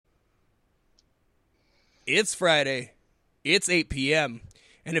It's Friday. It's 8 p.m.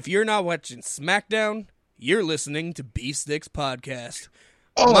 And if you're not watching SmackDown, you're listening to Beef Sticks Podcast.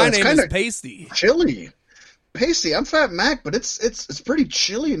 Oh, My it's name kind is of Pasty. chilly. Pasty, I'm Fat Mac, but it's pretty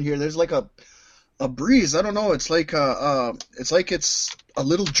chilly in here. There's like a breeze. I don't know. It's like it's a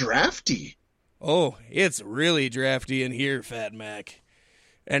little drafty. Oh, it's really drafty in here, Fat Mac.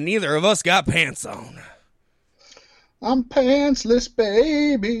 And neither of us got pants on. I'm pantsless,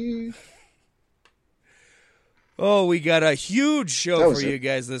 baby. Oh, we got a huge show for it. you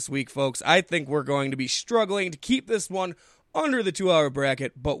guys this week, folks. I think we're going to be struggling to keep this one under the 2-hour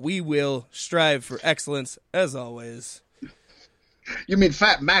bracket, but we will strive for excellence as always. You mean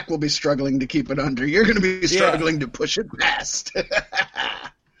Fat Mac will be struggling to keep it under? You're going to be struggling to push it past.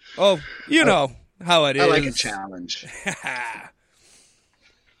 Oh, you know how it is. I like a challenge.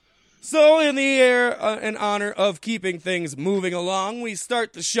 So, in the air in honor of keeping things moving along, we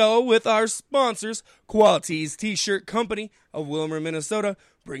start the show with our sponsors, Qualities T-Shirt Company of Willmar, Minnesota,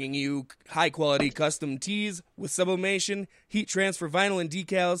 bringing you high-quality custom tees with sublimation, heat transfer vinyl and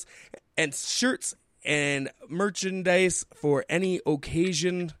decals, and shirts and merchandise for any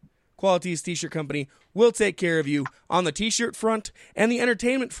occasion. Qualities T-Shirt Company will take care of you on the T-shirt front and the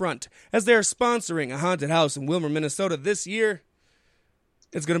entertainment front, as they are sponsoring a haunted house in Willmar, Minnesota this year.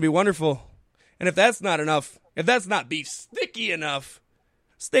 It's going to be wonderful. And if that's not enough, if that's not beef sticky enough,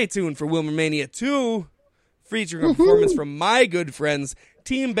 stay tuned for Willmar Mania 2, featuring a performance from my good friends,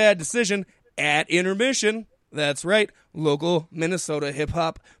 Team Bad Decision, at Intermission. That's right, local Minnesota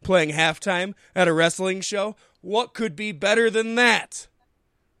hip-hop playing halftime at a wrestling show. What could be better than that?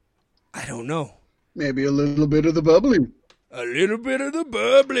 I don't know. Maybe a little bit of the bubbly. A little bit of the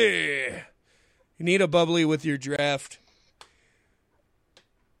bubbly. You need a bubbly with your draft.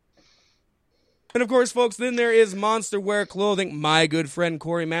 And of course, folks, then there is Monster Wear Clothing. My good friend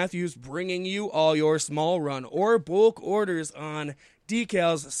Corey Matthews bringing you all your small run or bulk orders on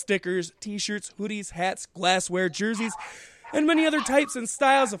decals, stickers, t-shirts, hoodies, hats, glassware, jerseys, and many other types and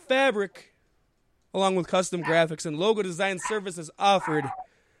styles of fabric, along with custom graphics and logo design services offered.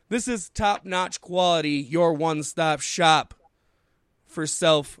 This is top-notch quality, your one-stop shop for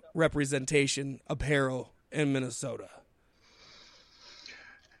self-representation apparel in Minnesota.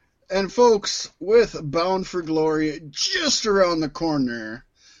 And folks, with Bound for Glory just around the corner,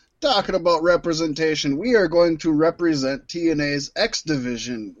 talking about representation, we are going to represent TNA's X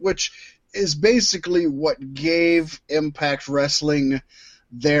Division, which is basically what gave Impact Wrestling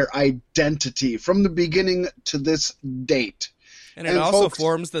their identity from the beginning to this date. And it also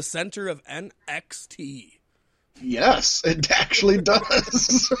forms the center of NXT. Yes, it actually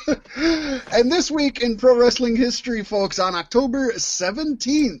does. And this week in pro wrestling history, folks, on October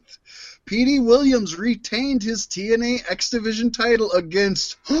 17th, Petey Williams retained his TNA X Division title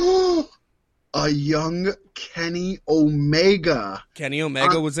against a young Kenny Omega. Kenny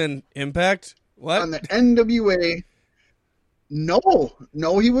Omega was in Impact? What? On the NWA.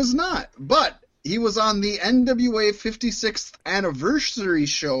 No, he was not. But he was on the NWA 56th anniversary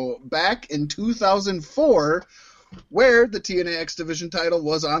show back in 2004, where the TNA X Division title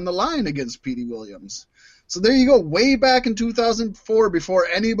was on the line against Petey Williams. So there you go, way back in 2004, before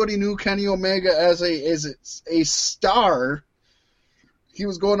anybody knew Kenny Omega as a star, he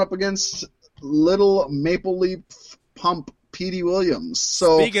was going up against little Maple Leaf pump Petey Williams.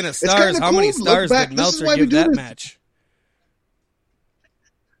 So speaking of stars, how many stars did Meltzer give that match?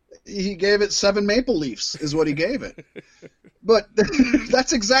 He gave it 7 Maple Leafs, is what he gave it. But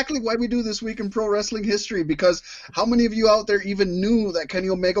that's exactly why we do This Week in Pro Wrestling History, because how many of you out there even knew that Kenny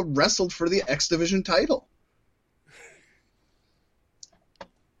Omega wrestled for the X Division title?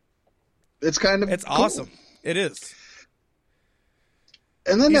 It's cool. Awesome. It is.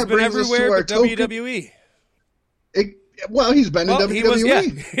 And then that brings us to our WWE. He's been in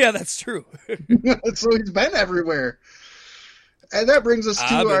WWE. Yeah, that's true. So he's been everywhere. And that brings us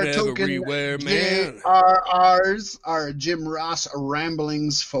to our token JRRs, our Jim Ross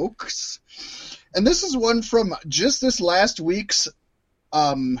ramblings, folks. And this is one from just this last week's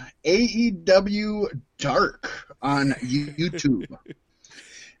AEW Dark on YouTube.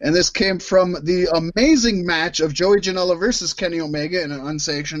 And this came from the amazing match of Joey Janela versus Kenny Omega in an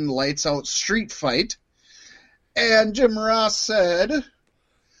unsanctioned lights-out street fight. And Jim Ross said,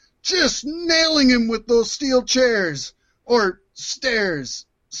 just nailing him with those steel chairs. Or stairs.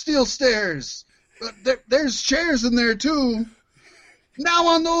 Steel stairs. But there's chairs in there, too. Now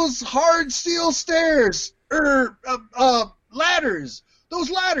on those hard steel stairs. Ladders.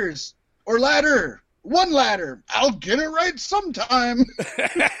 Those ladders. Or ladder. one ladder. I'll get it right sometime.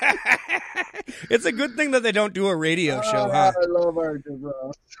 It's a good thing that they don't do a radio show, huh? I love Archer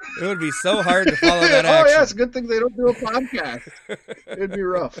Ross. It would be so hard to follow that action. Oh, yeah, it's a good thing they don't do a podcast. It'd be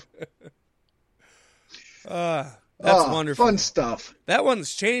rough. That's wonderful. Fun stuff. That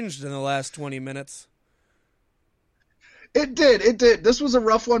one's changed in the last 20 minutes. It did. This was a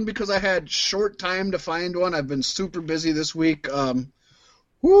rough one because I had short time to find one. I've been super busy this week.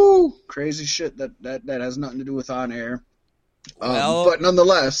 Crazy shit that has nothing to do with on air. But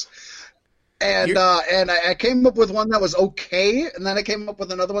nonetheless, and I came up with one that was okay, and then I came up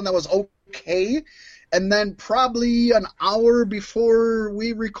with another one that was okay, and then probably an hour before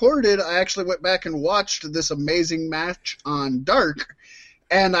we recorded, I actually went back and watched this amazing match on Dark.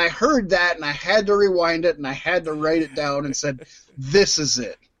 And I heard that, and I had to rewind it, and I had to write it down and said, this is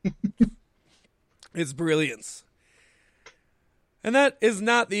it. It's brilliance. And that is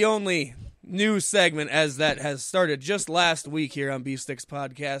not the only new segment, as that has started just last week here on Beef Sticks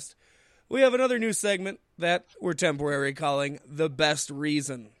Podcast. We have another new segment that we're temporarily calling The Best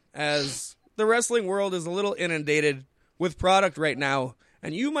Reason, as the wrestling world is a little inundated with product right now,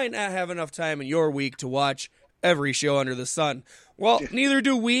 and you might not have enough time in your week to watch every show under the sun. Well, neither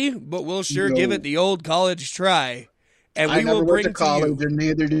do we, but we'll sure give it the old college try. And we will bring to college, and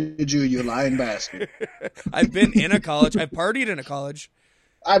neither did you, you lying bastard. I've been in a college. I've partied in a college.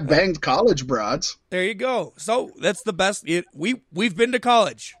 I banged college broads. There you go. So that's the best. We've been to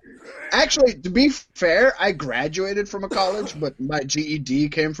college. Actually, to be fair, I graduated from a college, but my GED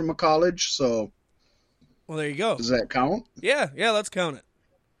came from a college, so. Well, there you go. Does that count? Yeah, let's count it.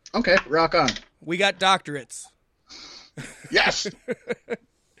 Okay, rock on. We got doctorates. Yes.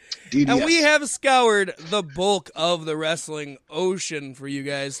 DDS. And we have scoured the bulk of the wrestling ocean for you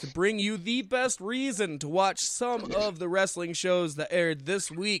guys to bring you the best reason to watch some of the wrestling shows that aired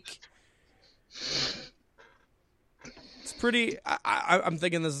this week. It's pretty... I'm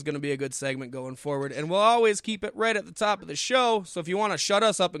thinking this is going to be a good segment going forward, and we'll always keep it right at the top of the show, so if you want to shut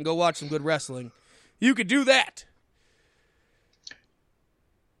us up and go watch some good wrestling, you could do that.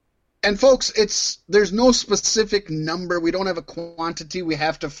 And folks, there's no specific number. We don't have a quantity we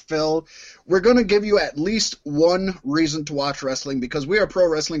have to fill. We're going to give you at least one reason to watch wrestling because we are pro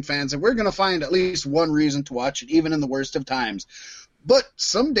wrestling fans, and we're going to find at least one reason to watch it, even in the worst of times. But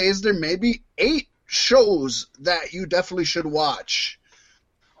some days there may be 8 shows that you definitely should watch.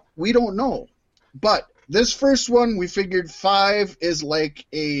 We don't know. But this first one, we figured 5 is like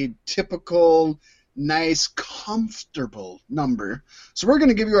a typical nice, comfortable number. So we're going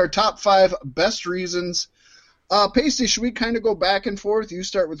to give you our top 5 best reasons. Pasty, should we kind of go back and forth? You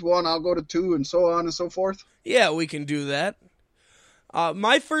start with 1, I'll go to 2, and so on and so forth? Yeah, we can do that.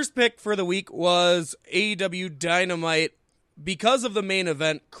 My first pick for the week was AEW Dynamite because of the main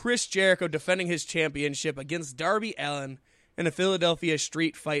event, Chris Jericho defending his championship against Darby Allin in a Philadelphia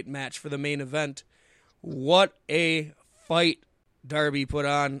street fight match for the main event. What a fight Darby put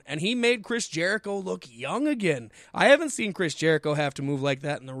on, and he made Chris Jericho look young again. I haven't seen Chris Jericho have to move like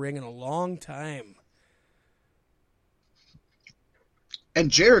that in the ring in a long time.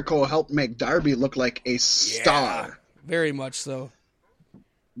 And Jericho helped make Darby look like a star. Yeah, very much so.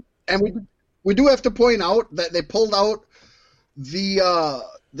 And we do have to point out that they pulled out the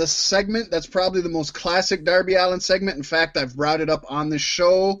segment that's probably the most classic Darby Allin segment. In fact, I've brought it up on this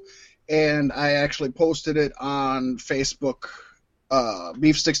show, and I actually posted it on Facebook,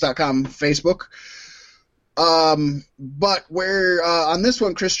 beefsticks.com Facebook. But where on this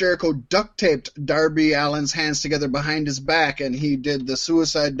one, Chris Jericho duct taped Darby Allin's hands together behind his back, and he did the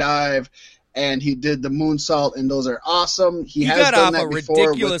suicide dive, and he did the moonsault, and those are awesome. He has got done off that a before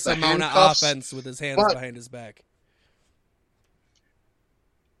ridiculous with the amount of handcuffs. offense with his hands behind his back.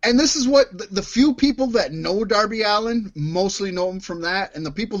 And this is what the few people that know Darby Allin mostly know him from that, and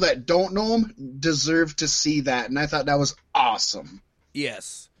the people that don't know him deserve to see that. And I thought that was awesome.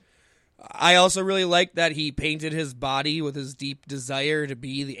 Yes. I also really like that he painted his body with his deep desire to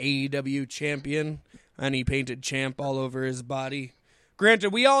be the AEW champion, and he painted champ all over his body. Granted,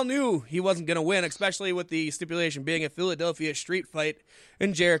 we all knew he wasn't going to win, especially with the stipulation being a Philadelphia street fight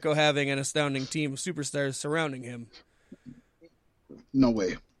and Jericho having an astounding team of superstars surrounding him. No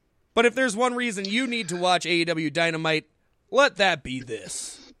way. But if there's one reason you need to watch AEW Dynamite, let that be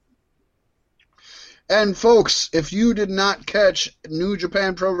this. And folks, if you did not catch New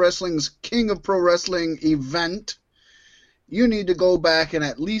Japan Pro Wrestling's King of Pro Wrestling event, you need to go back and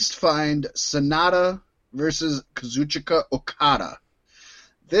at least find Sonata versus Kazuchika Okada.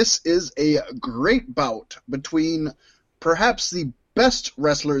 This is a great bout between perhaps the best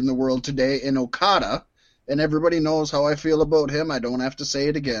wrestler in the world today in Okada, and everybody knows how I feel about him. I don't have to say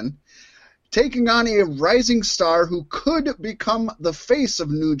it again. taking on a rising star who could become the face of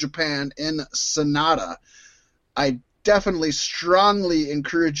New Japan in Sonata. I definitely strongly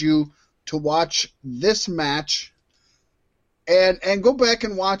encourage you to watch this match and go back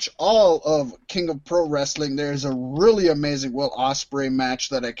and watch all of King of Pro Wrestling. There's a really amazing Will Ospreay match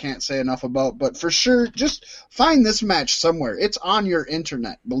that I can't say enough about, but for sure, just find this match somewhere. It's on your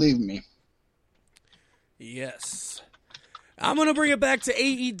internet, believe me. Yes. I'm going to bring it back to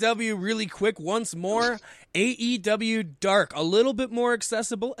AEW really quick once more. AEW Dark, a little bit more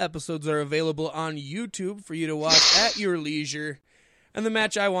accessible. Episodes are available on YouTube for you to watch at your leisure. And the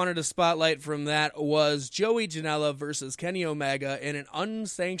match I wanted to spotlight from that was Joey Janela versus Kenny Omega in an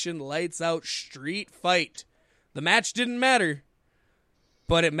unsanctioned lights-out street fight. The match didn't matter,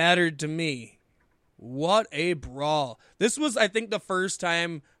 but it mattered to me. What a brawl. This was, I think, the first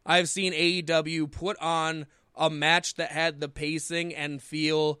time I've seen AEW put on a match that had the pacing and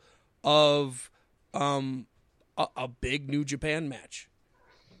feel of a big New Japan match.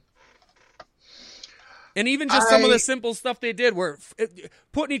 And even just some of the simple stuff they did were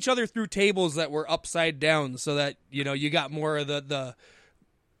putting each other through tables that were upside down so that, you know, you got more of the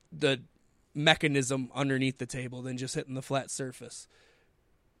mechanism underneath the table than just hitting the flat surface.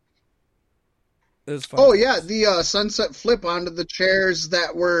 It was fun. Oh, yeah, the sunset flip onto the chairs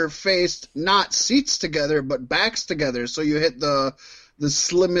that were faced not seats together, but backs together. So you hit the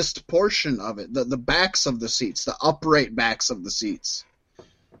slimmest portion of it, the backs of the seats, the upright backs of the seats.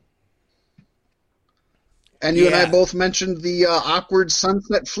 And you and I both mentioned the awkward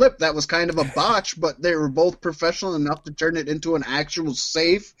sunset flip. That was kind of a botch, but they were both professional enough to turn it into an actual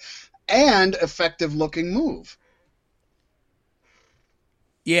safe and effective-looking move.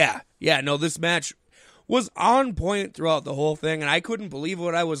 Yeah, no, this match was on point throughout the whole thing, and I couldn't believe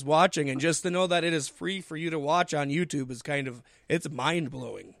what I was watching, and just to know that it is free for you to watch on YouTube is it's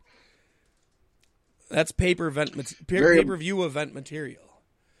mind-blowing. That's pay-per-view event material.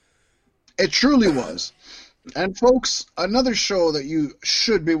 It truly was. And folks, another show that you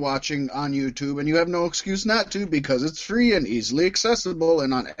should be watching on YouTube, and you have no excuse not to because it's free and easily accessible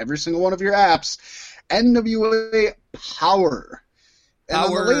and on every single one of your apps, NWA Power. And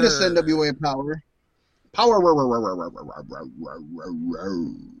on the latest NWA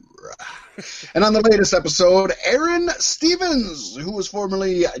and on the latest episode, Aaron Stevens, who was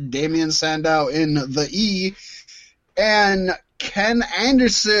formerly Damian Sandow in The E, and Ken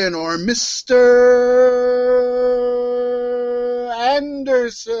Anderson, or Mr.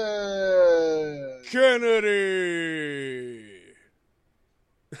 Anderson. Kennedy.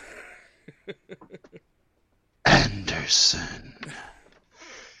 Anderson.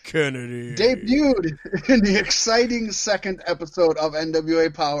 Kennedy. Debuted in the exciting second episode of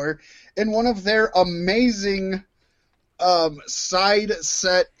NWA Power in one of their amazing side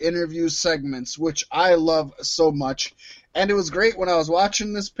set interview segments, which I love so much. And it was great when I was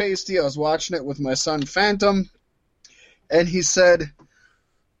watching this pasty. I was watching it with my son Phantom, and he said,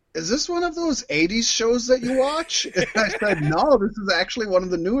 "Is this one of those 80s shows that you watch?" And I said, "No, this is actually one of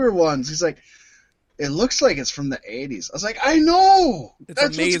the newer ones." He's like, "It looks like it's from the 80s. I was like, "I know!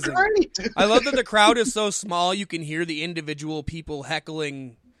 That's amazing. What's great." I love that the crowd is so small you can hear the individual people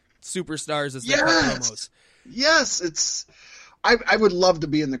heckling superstars as they cut promos. Yes, it's. I would love to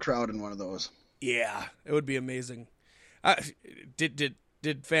be in the crowd in one of those. Yeah, it would be amazing. Did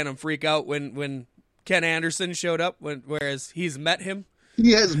Phantom freak out when Ken Anderson showed up? Whereas he's met him.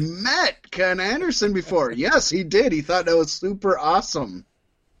 He has met Ken Anderson before. Yes, he did. He thought that was super awesome.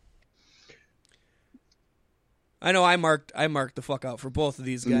 I know I marked the fuck out for both of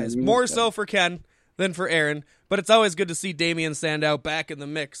these guys. More so for Ken than for Aaron, but it's always good to see Damian Sandow back in the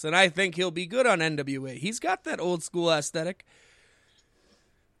mix, and I think he'll be good on NWA. He's got that old school aesthetic.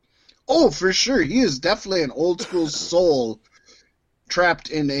 Oh, for sure. He is definitely an old school soul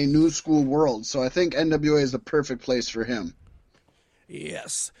trapped in a new school world, so I think NWA is the perfect place for him.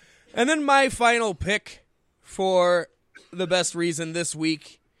 Yes. And then my final pick for the best reason this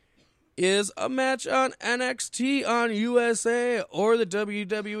week is a match on NXT on USA or the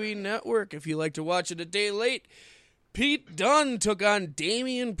WWE Network if you like to watch it a day late. Pete Dunne took on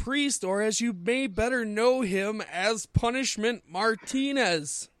Damian Priest, or as you may better know him as Punishment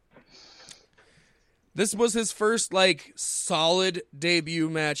Martinez. This was his first, solid debut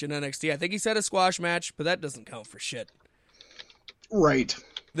match in NXT. I think he's had a squash match, but that doesn't count for shit. Right.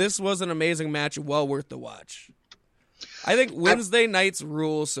 This was an amazing match, well worth the watch. I think Wednesday nights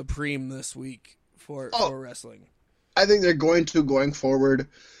rule supreme this week for wrestling. I think they're going forward.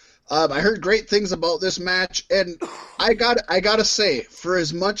 I heard great things about this match, and I gotta say, for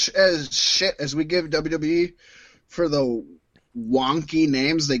as much as shit as we give WWE for the wonky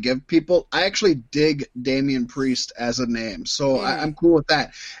names they give people, I actually dig Damian Priest as a name. So I'm cool with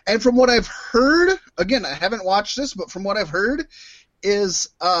that. And from what I've heard, again, I haven't watched this, but from what I've heard is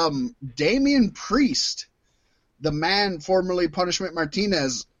Damian Priest, the man formerly Punishment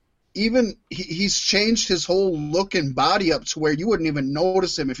Martinez, even he's changed his whole look and body up to where you wouldn't even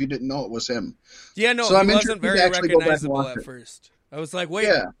notice him if you didn't know it was him. Yeah, no, so he wasn't very recognizable at first. I was like, wait.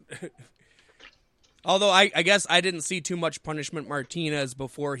 Yeah. Although I guess I didn't see too much Punishment Martinez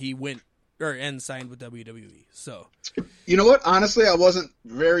before he went and signed with WWE. So, you know what? Honestly, I wasn't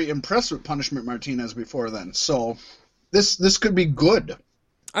very impressed with Punishment Martinez before then. So this could be good.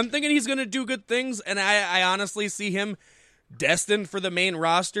 I'm thinking he's going to do good things, and I honestly see him destined for the main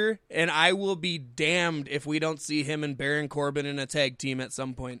roster, and I will be damned if we don't see him and Baron Corbin in a tag team at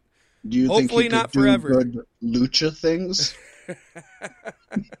some point. Do you Hopefully think he not could forever. do good lucha things?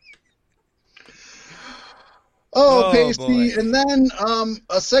 Oh, Pasty. boy. And then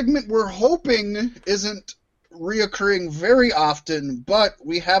a segment we're hoping isn't reoccurring very often, but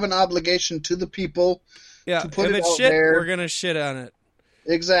we have an obligation to the people to put if it it's out shit, there. we're going to shit on it.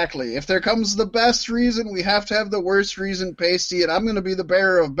 Exactly. If there comes the best reason, we have to have the worst reason, Pasty, and I'm going to be the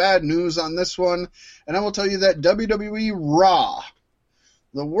bearer of bad news on this one, and I will tell you that WWE Raw,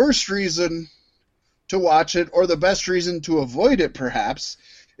 the worst reason to watch it, or the best reason to avoid it, perhaps,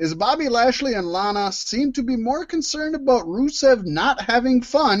 is Bobby Lashley and Lana seem to be more concerned about Rusev not having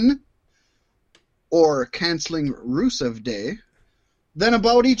fun, or canceling Rusev Day, than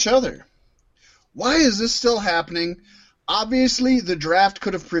about each other. Why is this still happening? Obviously, the draft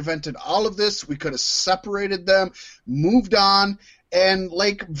could have prevented all of this. We could have separated them, moved on, and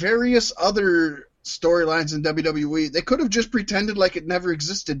like various other storylines in WWE, they could have just pretended like it never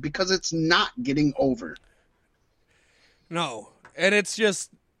existed because it's not getting over. No. And it's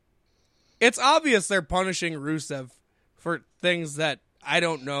obvious they're punishing Rusev for things that I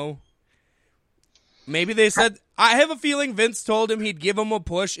don't know. Maybe they said, I have a feeling Vince told him he'd give him a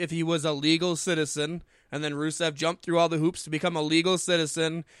push if he was a legal citizen, and then Rusev jumped through all the hoops to become a legal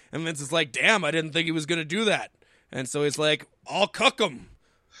citizen, and Vince is like, damn, I didn't think he was going to do that. And so he's like, I'll cuck him.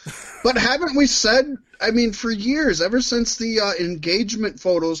 But haven't we said, I mean, for years, ever since the engagement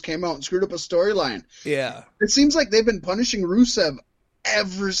photos came out and screwed up a storyline, Yeah. it seems like they've been punishing Rusev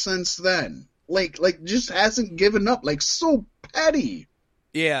ever since then. Like just hasn't given up. Like, so petty.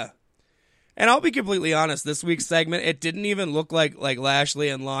 Yeah. And I'll be completely honest, this week's segment, it didn't even look like Lashley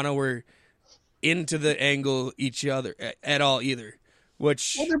and Lana were into the angle each other at all either.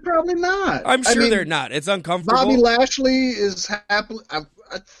 Which, Well, they're probably not. I'm sure I mean, they're not. It's uncomfortable. Bobby Lashley is happily, I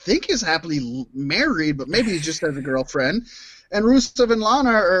think he's happily married, but maybe he just has a girlfriend. And Rusev and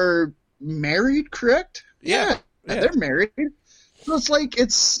Lana are married, correct? Yeah. They're married. So it's like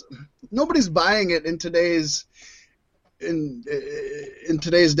nobody's buying it in today's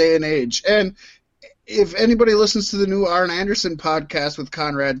day and age. And if anybody listens to the new Arn Anderson podcast with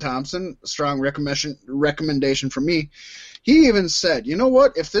Conrad Thompson, strong recommendation from me, he even said, you know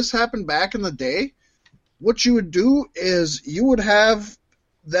what, if this happened back in the day, what you would do is you would have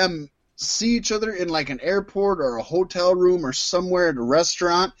them see each other in like an airport or a hotel room or somewhere at a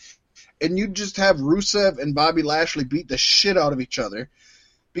restaurant, and you'd just have Rusev and Bobby Lashley beat the shit out of each other.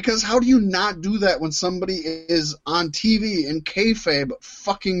 Because how do you not do that when somebody is on TV in kayfabe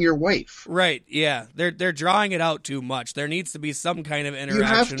fucking your wife? Right, yeah. They're drawing it out too much. There needs to be some kind of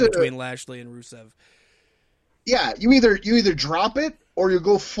interaction between Lashley and Rusev. Yeah, you either drop it or you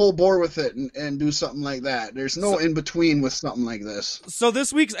go full bore with it and do something like that. There's no in between with something like this. So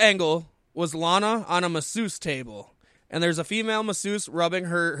this week's angle was Lana on a masseuse table, and there's a female masseuse rubbing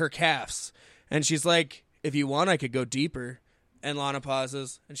her calves, and she's like, if you want, I could go deeper. And Lana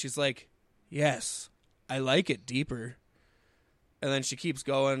pauses, and she's like, yes, I like it deeper. And then she keeps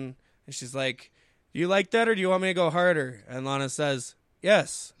going, and she's like, do you like that, or do you want me to go harder? And Lana says,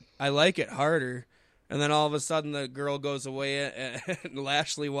 yes, I like it harder. And then all of a sudden, the girl goes away, and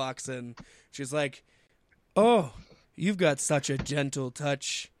Lashley walks in. She's like, oh, you've got such a gentle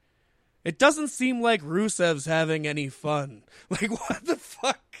touch. It doesn't seem like Rusev's having any fun. Like, what the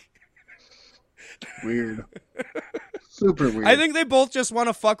fuck? Weird. Super weird. I think they both just want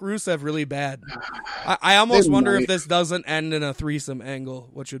to fuck Rusev really bad. I almost wonder if this doesn't end in a threesome angle,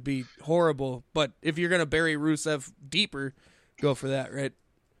 which would be horrible. But if you're going to bury Rusev deeper, go for that, right?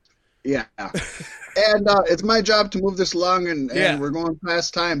 Yeah. And it's my job to move this along, and we're going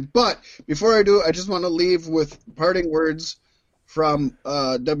past time. But before I do, I just want to leave with parting words from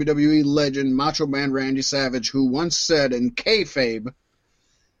WWE legend Macho Man Randy Savage, who once said in kayfabe,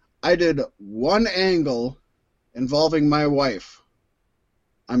 I did one angle involving my wife.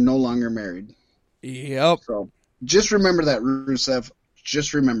 I'm no longer married. Yep. So Just remember that, Rusev.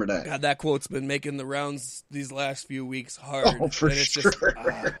 Just remember that. God, that quote's been making the rounds these last few weeks hard. Oh, for and it's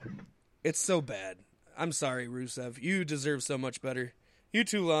sure. It's so bad. I'm sorry, Rusev. You deserve so much better. You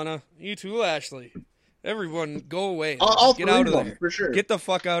too, Lana. You too, Lashley. Everyone, go away. All Get three out of them, there. for sure. Get the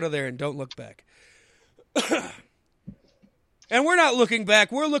fuck out of there and don't look back. And we're not looking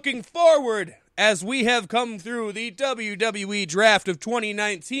back. We're looking forward as we have come through the WWE Draft of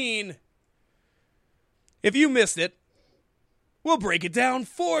 2019. If you missed it, we'll break it down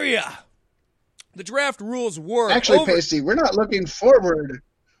for you. The draft rules were Actually, Pasty, we're not looking forward.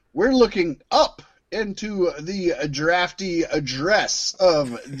 We're looking up into the drafty address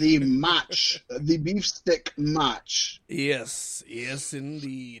of the match, the beef stick match. Yes,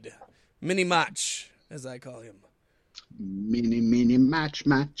 indeed. Mini match, as I call him. Mini match,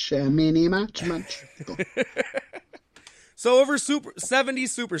 mini match. Go. So over 70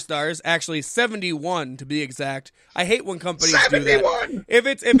 superstars, actually 71 to be exact. I hate when companies 71! do that.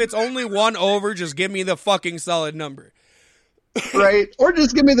 If it's only one over, just give me the fucking solid number. Right? Or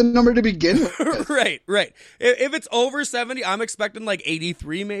just give me the number to begin with. Right. If it's over 70, I'm expecting like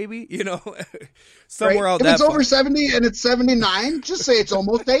 83 maybe, somewhere right? out if that it's far. over 70 and it's 79, just say it's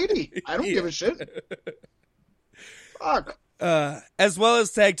almost 80. I don't give a shit. Fuck. As well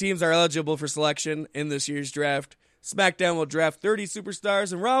as tag teams are eligible for selection in this year's draft. SmackDown will draft 30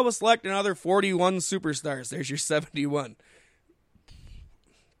 superstars, and Raw will select another 41 superstars. There's your 71.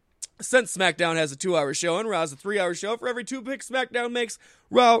 Since SmackDown has a 2-hour show and Raw's a 3-hour show, for every 2 picks SmackDown makes,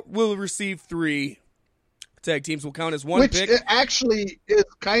 Raw will receive 3. Tag teams will count as 1 Which pick. Which actually is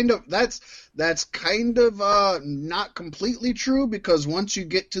kind of that's kind of not completely true, because once you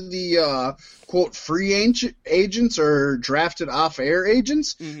get to the quote free agents or drafted off air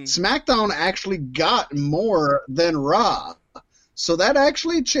agents, SmackDown actually got more than Raw, so that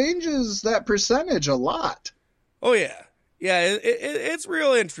actually changes that percentage a lot. Oh yeah, it's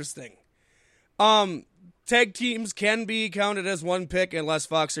real interesting. Tag teams can be counted as 1 pick unless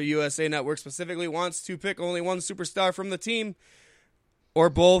Fox or USA Network specifically wants to pick only 1 superstar from the team, or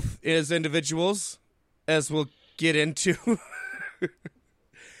both as individuals, as we'll get into.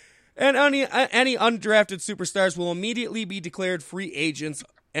 And any undrafted superstars will immediately be declared free agents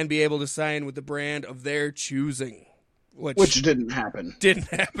and be able to sign with the brand of their choosing. Which didn't happen. Didn't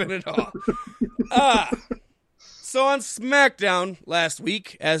happen at all. So on SmackDown last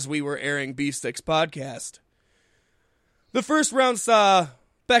week, as we were airing Beef Sticks podcast, the first round saw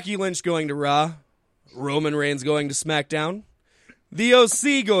Becky Lynch going to Raw, Roman Reigns going to SmackDown, the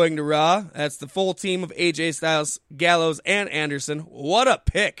OC going to Raw. That's the full team of AJ Styles, Gallows, and Anderson. What a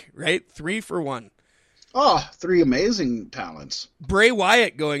pick, right? 3 for 1. Oh, 3 amazing talents. Bray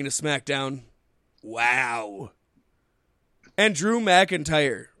Wyatt going to SmackDown. Wow. And Drew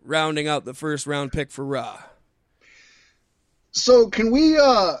McIntyre rounding out the first round pick for Raw. So can we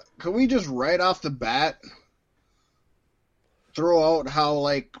just right off the bat throw out how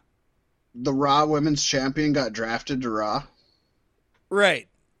like the Raw Women's Champion got drafted to Raw? Right.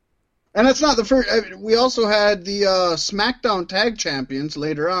 And that's not the first. We also had the SmackDown Tag Champions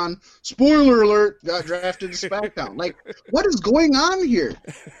later on. Spoiler alert, got drafted to SmackDown. Like, what is going on here?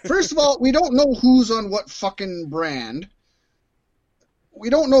 First of all, we don't know who's on what fucking brand. We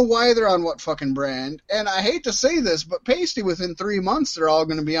don't know why they're on what fucking brand. And I hate to say this, but Pasty, within 3 months, they're all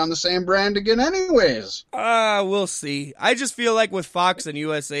going to be on the same brand again anyways. We'll see. I just feel like with Fox and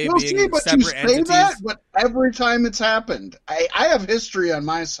USA We'll being see, but separate you say entities. that, but every time it's happened, I have history on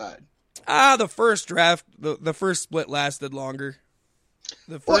my side. The first draft, the first split lasted longer.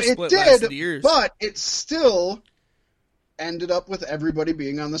 The first Well, split it lasted did, years. but it still ended up with everybody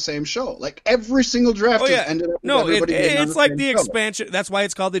being on the same show. Like, every single draft ended up with everybody being on it's the like same the show. expansion. That's why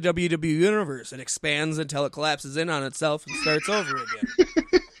it's called the WWE Universe. It expands until it collapses in on itself and starts over again.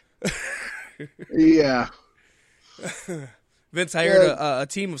 Yeah. Vince hired a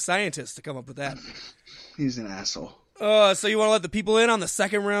team of scientists to come up with that. He's an asshole. So you want to let the people in on the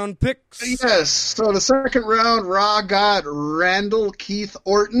second round picks? Yes. So the second round, Raw got Randall Keith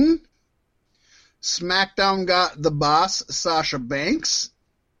Orton. SmackDown got The Boss, Sasha Banks.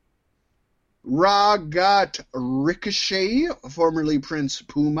 Raw got Ricochet, formerly Prince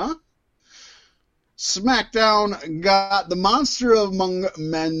Puma. SmackDown got the Monster Among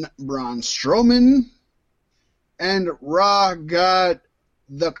Men, Braun Strowman. And Raw got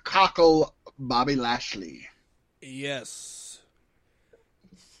the Cockle, Bobby Lashley. Yes.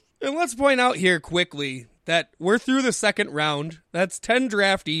 And let's point out here quickly that we're through the second round. That's 10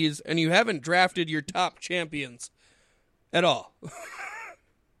 draftees, and you haven't drafted your top champions at all.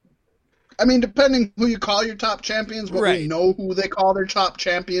 I mean, depending who you call your top champions, but Right. we know who they call their top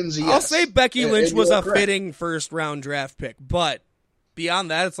champions. Yes. I'll say Becky Lynch And was you're a correct. fitting first round draft pick, but beyond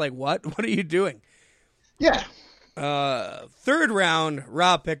that, it's like, what? What are you doing? Yeah. Third round,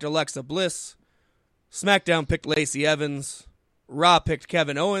 Raw picked Alexa Bliss. SmackDown picked Lacey Evans. Raw picked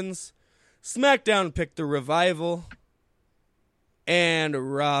Kevin Owens. SmackDown picked The Revival.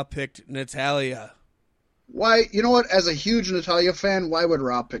 And Raw picked Natalya. Why? You know what? As a huge Natalya fan, why would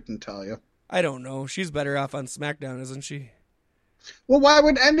Raw pick Natalya? I don't know. She's better off on SmackDown, isn't she? Well, why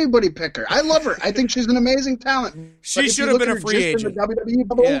would anybody pick her? I love her. I think she's an amazing talent. She But if should you have look been at a her free just agent. in the WWE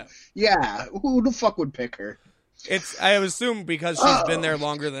bubble, Yeah. yeah, who the fuck would pick her? I assume because she's been there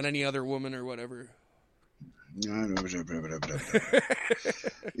longer than any other woman or whatever.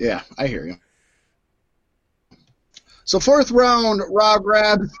 Yeah, I hear you. So fourth round, Raw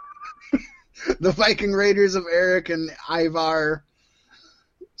grabs the Viking Raiders of Eric and Ivar.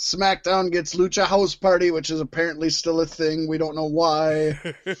 SmackDown gets Lucha House Party, which is apparently still a thing. We don't know why.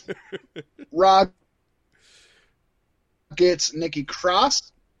 Raw gets Nikki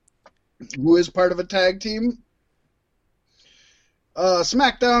Cross, who is part of a tag team.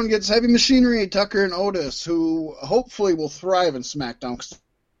 SmackDown gets Heavy Machinery, Tucker and Otis, who hopefully will thrive in SmackDown because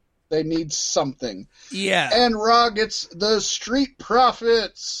they need something. Yeah. And Raw gets the Street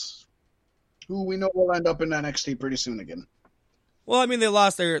Profits, who we know will end up in NXT pretty soon again. Well, I mean, they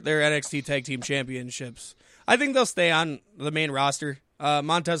lost their NXT Tag Team Championships. I think they'll stay on the main roster.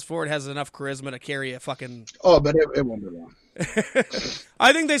 Montez Ford has enough charisma to carry a fucking... Oh, but it won't be long.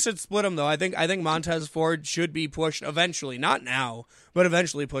 I think they should split them, though. I think Montez Ford should be pushed eventually. Not now, but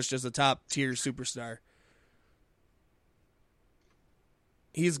eventually pushed as a top-tier superstar.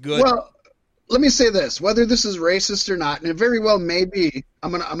 He's good. Well, let me say this. Whether this is racist or not, and it very well may be,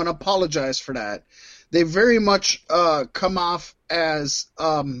 I'm gonna apologize for that. They very much come off as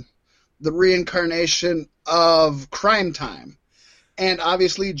the reincarnation of Crime Time. And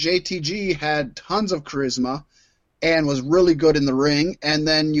obviously JTG had tons of charisma and was really good in the ring. And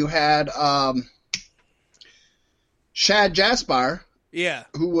then you had Shad Jaspar, yeah.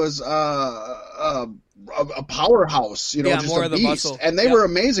 who was a powerhouse, you know, Yeah, just more a of the beast. muscle. And they Yep. were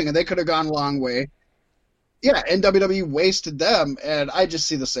amazing, and they could have gone a long way. Yeah, and WWE wasted them, and I just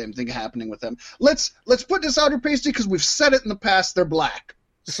see the same thing happening with them. Let's put this out here, Pasty, because we've said it in the past, they're black.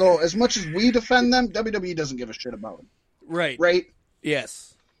 So as much as we defend them, WWE doesn't give a shit about them. Right. Right?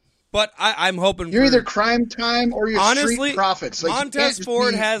 Yes. But I'm hoping You're for... either Crime Time or you're Honestly, Street Profits. Like, you can't Montez just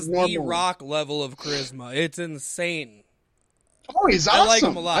Ford be has the normal. Rock level of charisma. It's insane. Oh, he's awesome. I like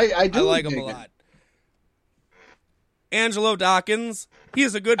him a lot. I do like him dig a it. lot. Angelo Dawkins, he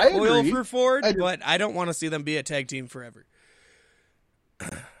is a good I foil agree. for Ford, I do. but I don't want to see them be a tag team forever.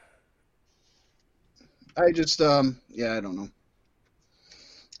 I just, yeah, I don't know.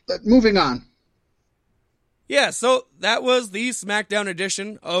 But moving on. Yeah, so that was the SmackDown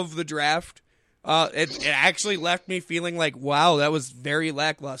edition of the draft. It actually left me feeling like, wow, that was very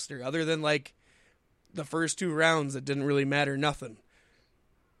lackluster. Other than like the first two rounds, it didn't really matter nothing.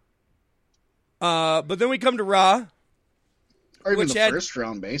 But then we come to Raw, Or even Which the had- first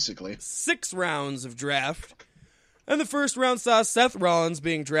round, basically. 6 rounds of draft. And the first round saw Seth Rollins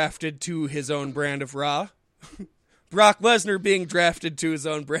being drafted to his own brand of Raw. Brock Lesnar being drafted to his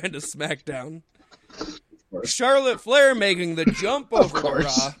own brand of SmackDown. Charlotte Flair making the jump Of over to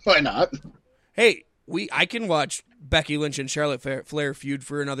course. Raw. Why not? Hey, I can watch Becky Lynch and Charlotte Flair feud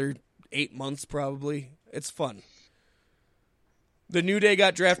for another 8 months probably. It's fun. The New Day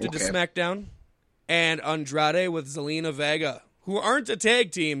got drafted to Okay. SmackDown. And Andrade with Zelina Vega, who aren't a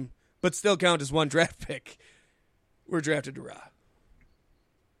tag team, but still count as one draft pick, were drafted to Raw.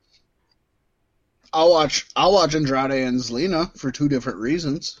 I'll watch Andrade and Zelina for 2 different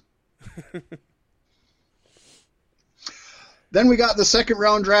reasons. Then we got the second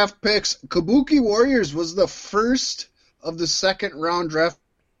round draft picks. Kabuki Warriors was the first of the second round draft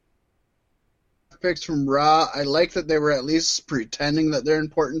picks from Raw. I like that they were at least pretending that they're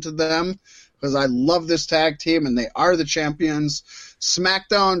important to them, because I love this tag team and they are the champions.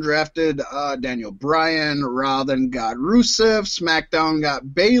 SmackDown drafted Daniel Bryan. Raw then got Rusev. SmackDown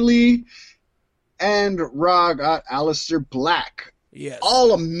got Bayley. And Raw got Aleister Black. Yes.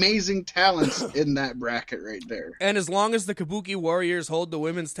 All amazing talents in that bracket right there. And as long as the Kabuki Warriors hold the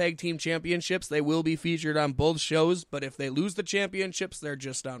women's tag team championships, they will be featured on both shows. But if they lose the championships, they're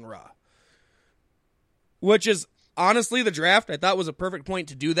just on Raw. Which is, honestly, the draft, I thought was a perfect point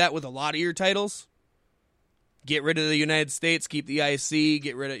to do that with a lot of your titles. Get rid of the United States, keep the IC,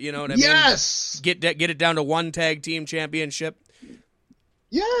 get rid of, you know what I mean? Yes! Get it down to one tag team championship.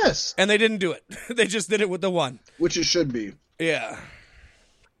 Yes! And they didn't do it. They just did it with the one. Which it should be. Yeah.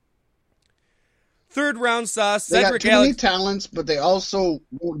 Third round saw They got Cedric too many Alex. talents, but they also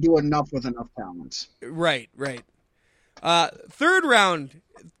won't do enough with enough talents. Right. Third round,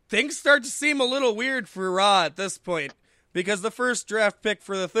 things start to seem a little weird for Raw at this point because the first draft pick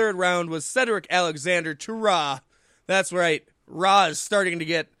for the third round was Cedric Alexander to Raw. That's right. Raw is starting to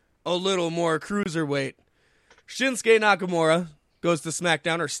get a little more cruiserweight. Shinsuke Nakamura goes to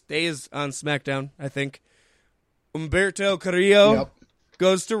SmackDown, or stays on SmackDown, I think. Humberto Carrillo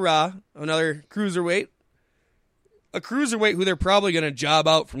goes to Raw, another cruiserweight. A cruiserweight who they're probably going to job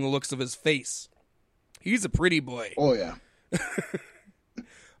out from the looks of his face. He's a pretty boy. Oh, yeah.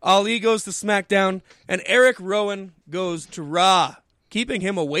 Ali goes to SmackDown, and Eric Rowan goes to Raw, keeping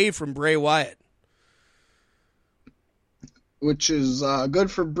him away from Bray Wyatt. Which is good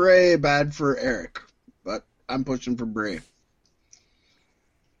for Bray, bad for Eric. But I'm pushing for Bray.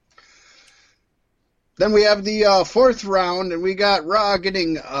 Then we have the fourth round, and we got Raw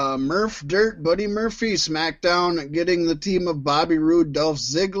getting Murph Dirt, Buddy Murphy, SmackDown getting the team of Bobby Roode, Dolph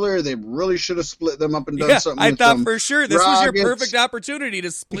Ziggler. They really should have split them up and done something I with thought them. for sure this Raw was your gets- perfect opportunity to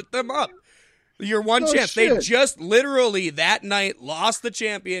split them up. Your one No chance. shit. They just literally that night lost the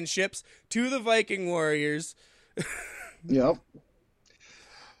championships to the Viking Warriors. Yep.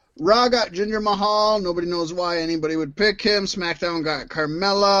 Raw got Jinder Mahal. Nobody knows why anybody would pick him. SmackDown got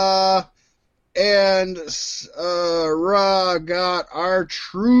Carmella. And Raw got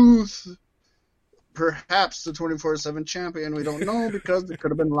R-Truth. Perhaps the 24/7 champion. We don't know because it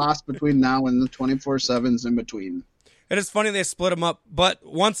could have been lost between now and the 24/7s in between. It is funny they split them up, but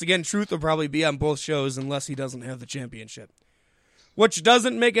once again, Truth will probably be on both shows unless he doesn't have the championship. Which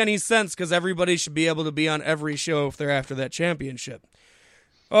doesn't make any sense because everybody should be able to be on every show if they're after that championship.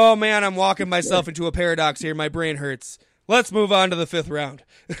 Oh man, I'm walking myself into a paradox here. My brain hurts. Let's move on to the fifth round.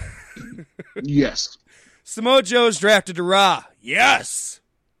 Yes. Samoa Joe's drafted to Raw. Yes.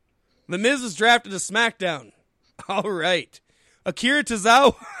 The Miz is drafted to SmackDown. All right. Akira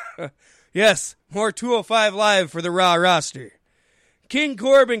Tozawa. Yes, more 205 Live for the Raw roster. King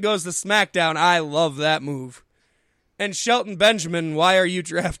Corbin goes to SmackDown. I love that move. And Shelton Benjamin, why are you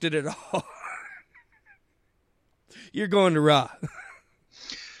drafted at all? You're going to Raw.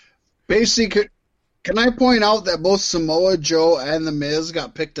 Basically, can I point out that both Samoa Joe and The Miz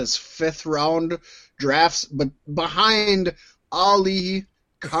got picked as fifth round drafts, but behind Ali,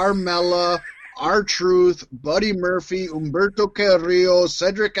 Carmella, R-Truth, Buddy Murphy, Humberto Carrillo,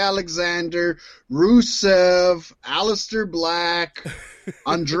 Cedric Alexander, Rusev, Aleister Black,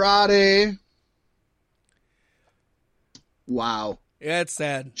 Andrade. Wow. Yeah, it's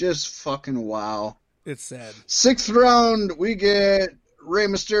sad. Just fucking wow. It's sad. Sixth round, we get Rey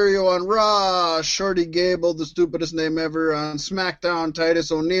Mysterio on Raw, Shorty Gable, the stupidest name ever, on SmackDown,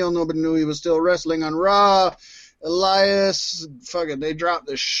 Titus O'Neil, nobody knew he was still wrestling on Raw, Elias, they dropped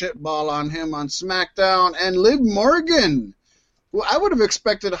the shitball on him on SmackDown, and Liv Morgan, who I would have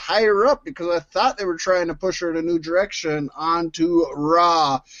expected higher up because I thought they were trying to push her in a new direction, onto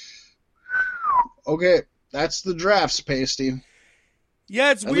Raw. Okay, that's the drafts, Pasty.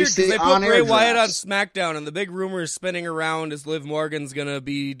 Yeah, it's At weird least because the they put Bray on-air Wyatt on drafts. SmackDown, and the big rumor is spinning around is Liv Morgan's going to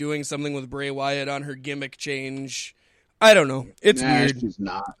be doing something with Bray Wyatt on her gimmick change. I don't know. It's Nah, weird. she's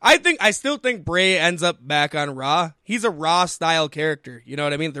not. I still think Bray ends up back on Raw. He's a Raw style character. You know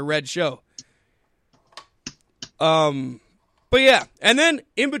what I mean? The Red Show. But yeah, and then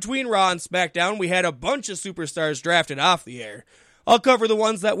in between Raw and SmackDown, we had a bunch of superstars drafted off the air. I'll cover the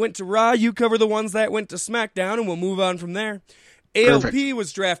ones that went to Raw. You cover the ones that went to SmackDown, and we'll move on from there. AOP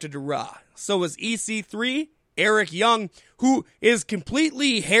was drafted to Raw. So was EC3, Eric Young, who is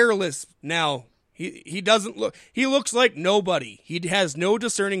completely hairless now. He doesn't look. He looks like nobody. He has no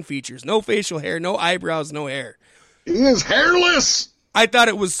discerning features, no facial hair, no eyebrows, no hair. He is hairless. I thought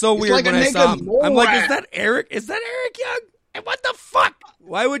it was so weird like when a I saw naked him. I'm like, mole is that Eric? Is that Eric Young? And what the fuck?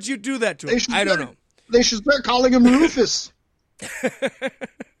 Why would you do that to him? I don't know. They should start calling him Rufus.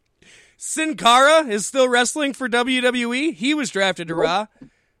 Sin Cara is still wrestling for WWE. He was drafted to Raw.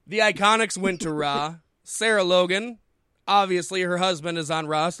 The Iconics went to Raw. Sarah Logan, obviously her husband is on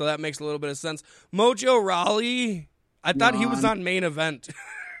Raw, so that makes a little bit of sense. Mojo Rawley, I thought he was on Main Event.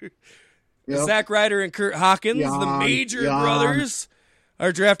 Yep. Zack Ryder and Kurt Hawkins, the Major Brothers,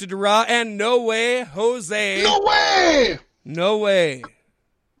 are drafted to Raw. And No Way Jose. No way! No Way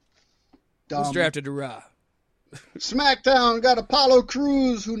was Dumb. drafted to Raw. SmackDown got Apollo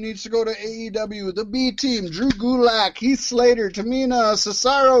Crews, who needs to go to AEW. The B Team, Drew Gulak, Heath Slater, Tamina,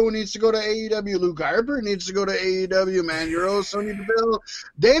 Cesaro, who needs to go to AEW. Luke Harper needs to go to AEW. Manuro, Sonya Deville.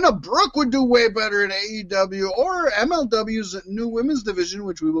 Dana Brooke would do way better in AEW or MLW's new women's division,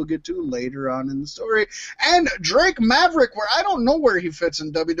 which we will get to later on in the story. And Drake Maverick, where I don't know where he fits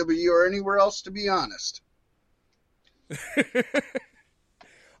in WWE or anywhere else, to be honest.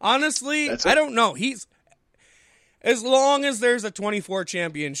 Honestly, I don't know. As long as there's a 24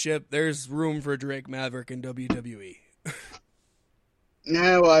 championship, there's room for Drake Maverick in WWE.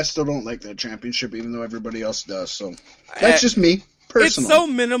 Yeah, well, I still don't like that championship, even though everybody else does. So that's just me, personally. It's so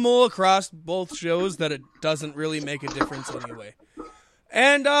minimal across both shows that it doesn't really make a difference anyway.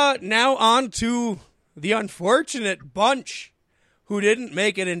 And now on to the unfortunate bunch who didn't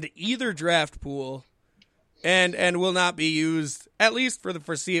make it into either draft pool and will not be used, at least for the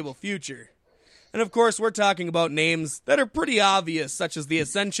foreseeable future. And of course, we're talking about names that are pretty obvious, such as The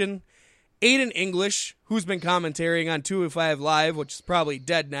Ascension, Aiden English, who's been commentating on 205 Live, which is probably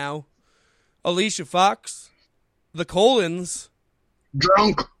dead now, Alicia Fox, The Colons,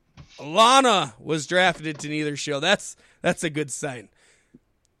 Drunk. Lana was drafted to neither show. That's a good sign.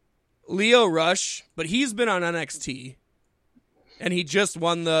 Leo Rush, but he's been on NXT, and he just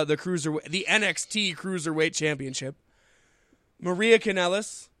won the NXT Cruiserweight Championship. Maria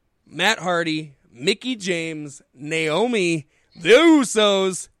Kanellis, Matt Hardy, Mickie James, Naomi, the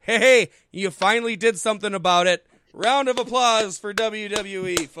Usos. Hey, you finally did something about it. Round of applause for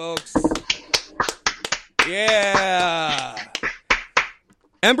WWE, folks. Yeah.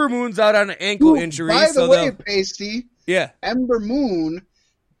 Ember Moon's out on an ankle injury. By the way, Pasty, yeah. Ember Moon,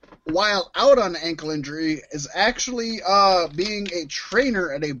 while out on an ankle injury, is actually being a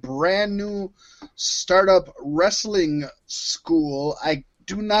trainer at a brand new startup wrestling school. I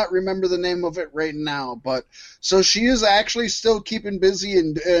do not remember the name of it right now, but so she is actually still keeping busy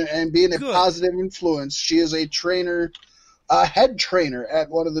and being a positive influence. She is a trainer, a head trainer at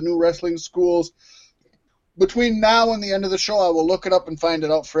one of the new wrestling schools. Between now and the end of the show, I will look it up and find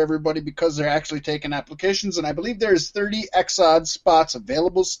it out for everybody because they're actually taking applications, and I believe there's 30 XOD spots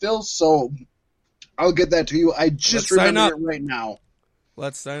available still, so I'll get that to you. I just remember it right now.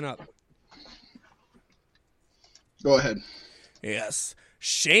 Let's sign up. Go ahead. Yes.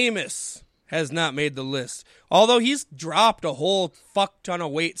 Sheamus has not made the list. Although he's dropped a whole fuck ton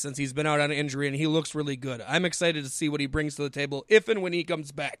of weight since he's been out on injury, and he looks really good. I'm excited to see what he brings to the table if and when he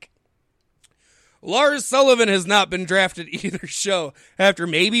comes back. Lars Sullivan has not been drafted either show after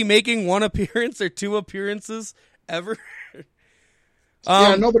maybe making one appearance or two appearances ever.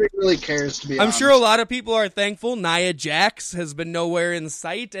 Yeah, nobody really cares, to be honest. I'm sure a lot of people are thankful. Nia Jax has been nowhere in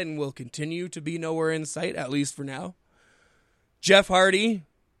sight and will continue to be nowhere in sight, at least for now. Jeff Hardy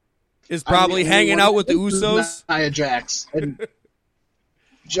is probably hanging out with the Usos. Nia Jax. And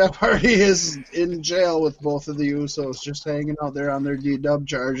Jeff Hardy is in jail with both of the Usos, just hanging out there on their D-dub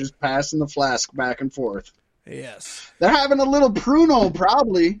charges, passing the flask back and forth. Yes. They're having a little pruno,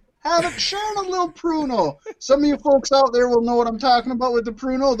 probably. Sharing a little pruno. Some of you folks out there will know what I'm talking about with the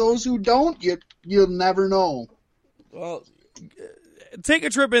pruno. Those who don't, you'll never know. Well, take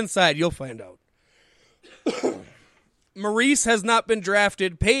a trip inside. You'll find out. Maurice has not been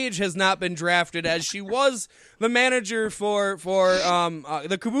drafted. Paige has not been drafted, as she was the manager for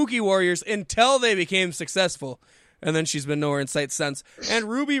the Kabuki Warriors until they became successful. And then she's been nowhere in sight since. And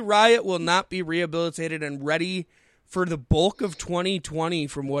Ruby Riott will not be rehabilitated and ready for the bulk of 2020,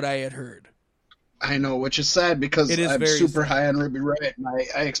 from what I had heard. I know, which is sad because I'm super high on Ruby Riott, and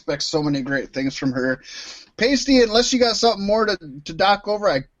I expect so many great things from her. Pasty, unless you got something more to dock over,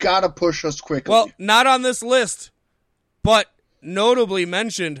 I gotta push us quickly. Well, not on this list. But notably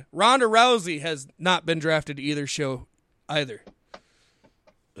mentioned, Ronda Rousey has not been drafted to either show either.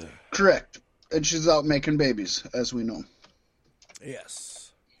 Correct. And she's out making babies, as we know.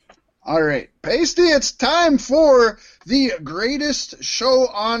 Yes. All right. Pasty, it's time for the greatest show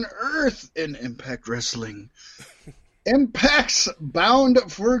on earth in Impact Wrestling. Impact's Bound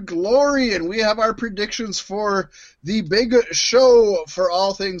for Glory, and we have our predictions for the big show for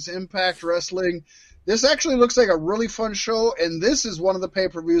all things Impact Wrestling. This actually looks like a really fun show, and this is one of the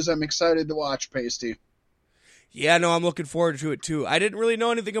pay-per-views I'm excited to watch, Pasty. Yeah, no, I'm looking forward to it, too. I didn't really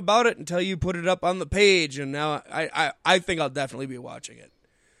know anything about it until you put it up on the page, and now I think I'll definitely be watching it.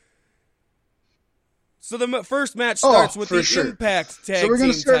 So the first match starts with the Impact Tag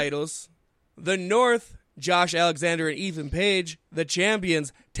Team titles. The North, Josh Alexander and Ethan Page, the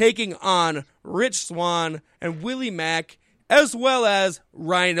champions, taking on Rich Swann and Willie Mack, as well as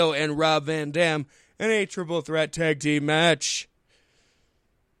Rhino and Rob Van Dam, in a triple threat tag team match.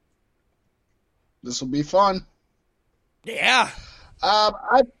 This will be fun. Yeah.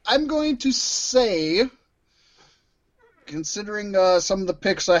 I'm going to say, considering some of the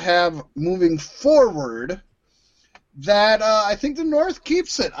picks I have moving forward, that I think the North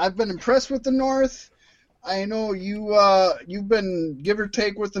keeps it. I've been impressed with the North. I know you've been give or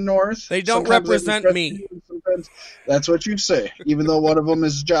take with the North. They don't Sometimes represent me. That's what you say, even though one of them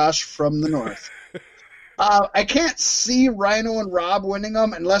is Josh from the North. I can't see Rhino and Rob winning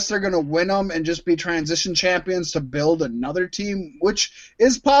them unless they're going to win them and just be transition champions to build another team, which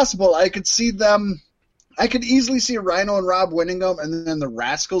is possible. I could easily see Rhino and Rob winning them and then the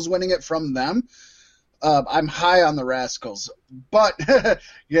Rascals winning it from them. I'm high on the Rascals, but get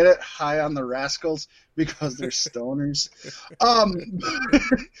it? High on the Rascals because they're stoners.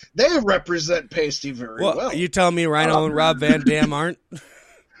 They represent Pasty very well. You tell me Rhino and Rob Van Dam aren't?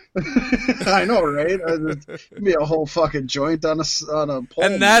 I know, right? It'd be a whole fucking joint on a pole.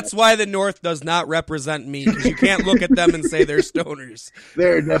 And that's why the North does not represent me, because you can't look at them and say they're stoners.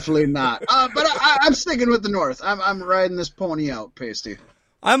 They're definitely not. But I'm sticking with the North. I'm riding this pony out, Pasty.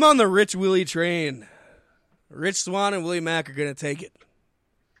 I'm on the Rich Willie train. Rich Swann and Willie Mack are going to take it.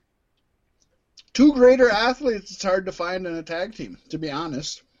 Two greater athletes it's hard to find in a tag team, to be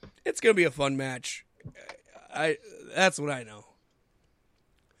honest. It's going to be a fun match. That's what I know.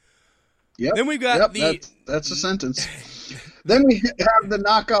 Yep. Then we got that's a sentence. Then we have the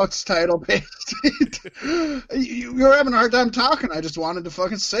Knockouts title page. You were having a hard time talking. I just wanted to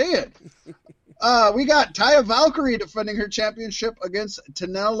fucking say it. We got Taya Valkyrie defending her championship against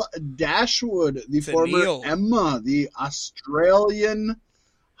Tenille Dashwood, the former Emma, the Australian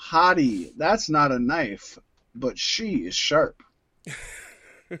hottie. That's not a knife, but she is sharp.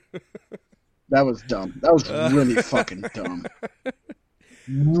 That was dumb. That was really fucking dumb.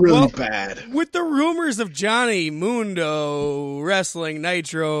 Really bad. With the rumors of Johnny Mundo wrestling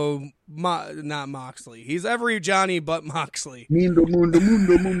Nitro, not Moxley. He's every Johnny but Moxley.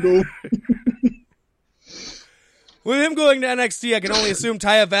 Mundo. With him going to NXT, I can only assume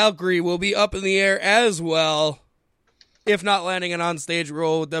Taya Valkyrie will be up in the air as well. If not landing an onstage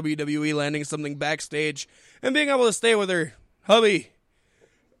role with WWE, landing something backstage, and being able to stay with her hubby.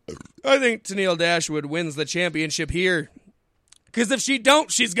 I think Tenille Dashwood wins the championship here. Because if she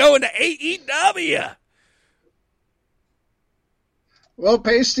don't, she's going to AEW. Well,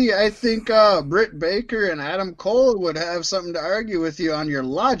 Pasty, I think Britt Baker and Adam Cole would have something to argue with you on your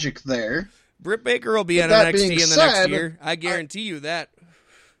logic there. Britt Baker will be on NXT in the next year. I guarantee you that.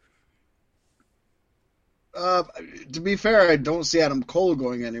 To be fair, I don't see Adam Cole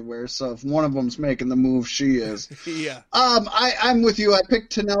going anywhere, so if one of them's making the move, she is. Yeah. I'm with you. I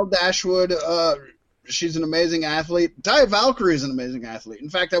picked Tenille Dashwood. She's an amazing athlete. Taya Valkyrie is an amazing athlete. In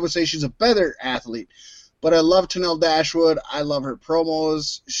fact, I would say she's a better athlete. But I love Tenille Dashwood. I love her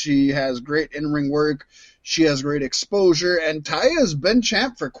promos. She has great in-ring work. She has great exposure. And Taya has been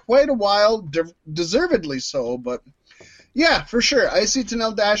champ for quite a while, deservedly so. But, yeah, for sure. I see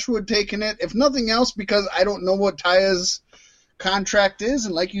Tenille Dashwood taking it. If nothing else, because I don't know what Taya's contract is.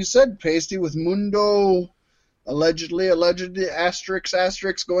 And like you said, Pasty, with Mundo allegedly,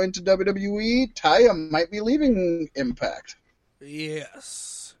 asterisk, going to WWE, Taya might be leaving Impact.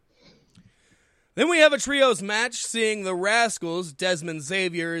 Yes. Then we have a trios match, seeing the Rascals, Desmond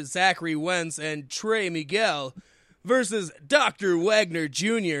Xavier, Zachary Wentz, and Trey Miguel, versus Dr. Wagner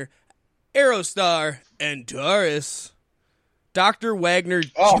Jr., Aerostar, and Taurus. Dr. Wagner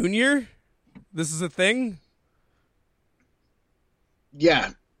Jr.? This is a thing? Yeah,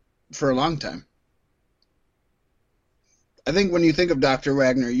 for a long time. I think when you think of Dr.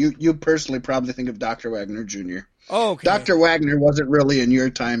 Wagner, you personally probably think of Dr. Wagner Jr. Oh, okay. Dr. Wagner wasn't really in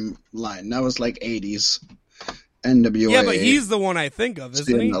your timeline. That was like 80s NWA. Yeah, but he's the one I think of,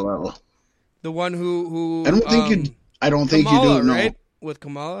 isn't he? CNLL. The one who I don't think Kamala, you do. No. Right? With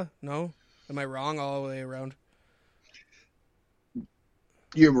Kamala? No? Am I wrong all the way around?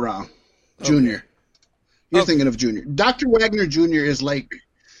 You're wrong. Junior. You're thinking of Junior. Dr. Wagner Jr. is like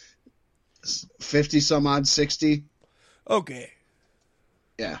 50 some odd, 60. Okay.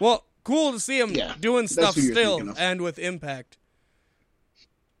 Yeah. Well, cool to see him doing stuff still and with Impact.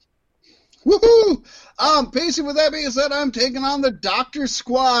 Woohoo! Pacey, with that being said, I'm taking on the Doctor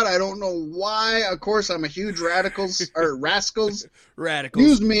Squad. I don't know why. Of course, I'm a huge Rascals. Radicals.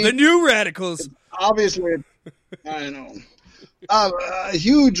 Excuse me. The new Radicals. Obviously, I know. A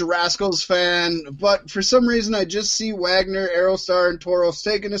huge Rascals fan, but for some reason I just see Wagner, Aerostar, and Toros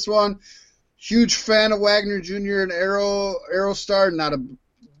taking this one. Huge fan of Wagner Jr. and Aerostar.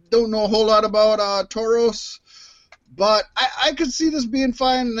 Don't know a whole lot about Toros, but I could see this being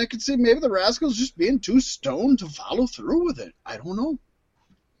fine, and I could see maybe the Rascals just being too stoned to follow through with it. I don't know.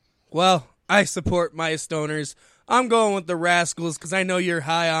 Well, I support my stoners. I'm going with the Rascals because I know you're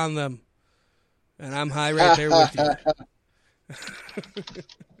high on them. And I'm high right there with you.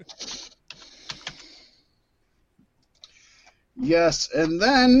 Yes, and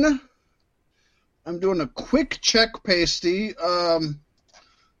then I'm doing a quick check, Pasty, to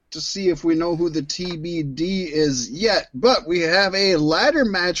see if we know who the TBD is yet. But we have a ladder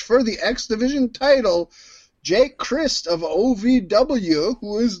match for the X Division title. Jake Crist of OVW,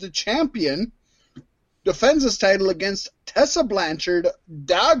 who is the champion, defends his title against Tessa Blanchard,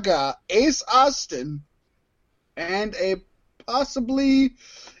 Daga, Ace Austin, and a possibly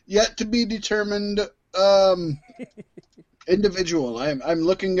yet to be determined individual. I'm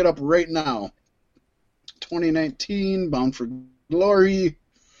looking it up right now. 2019, Bound for Glory.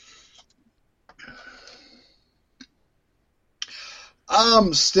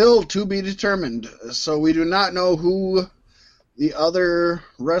 Still to be determined. So we do not know who the other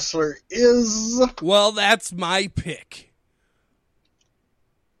wrestler is. Well, that's my pick.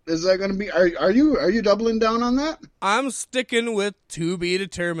 Is that going to be? Are you doubling down on that? I'm sticking with to be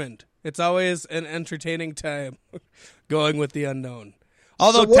determined. It's always an entertaining time going with the unknown.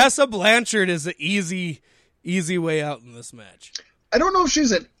 Although Tessa Blanchard is an easy way out in this match. I don't know if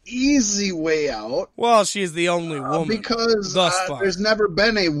she's an easy way out. Well, she's the only woman because thus far. There's never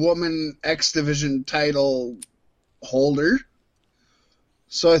been a woman X Division title holder.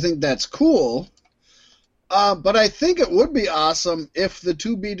 So I think that's cool. But I think it would be awesome if the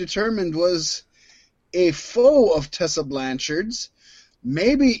to be determined was a foe of Tessa Blanchard's.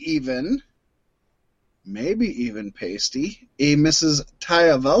 Maybe even Pasty, a Mrs.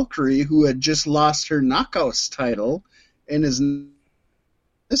 Taya Valkyrie who had just lost her Knockouts title and is in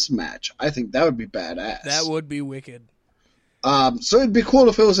this match. I think that would be badass. That would be wicked. So it'd be cool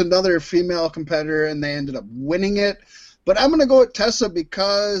if it was another female competitor and they ended up winning it. But I'm going to go with Tessa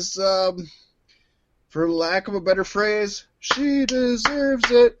because, for lack of a better phrase, she deserves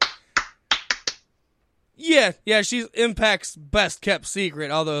it. Yeah, she's Impact's best kept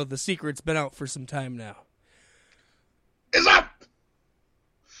secret, although the secret's been out for some time now. Is up!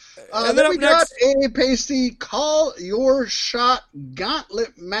 And then up we next, got a Pasty Call Your Shot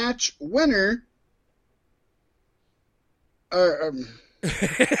Gauntlet match winner. Pasty,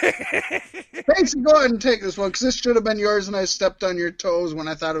 go ahead and take this one, because this should have been yours, and I stepped on your toes when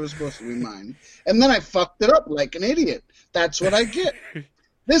I thought it was supposed to be mine. And then I fucked it up like an idiot. That's what I get.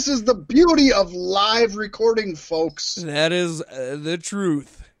 This is the beauty of live recording, folks. That is the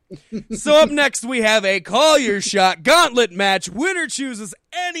truth. So up next, we have a Call Your Shot Gauntlet match. Winner chooses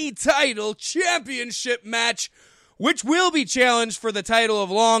any title championship match, which will be challenged for the title of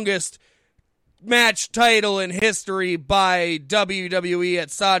longest match title in history by WWE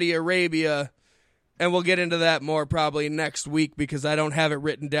at Saudi Arabia. And we'll get into that more probably next week because I don't have it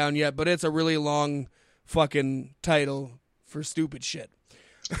written down yet, but it's a really long fucking title for stupid shit.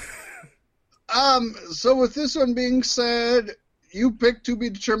 So with this one being said, you picked to be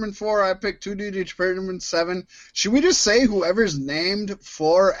determined 4, I picked to be determined 7. Should we just say whoever's named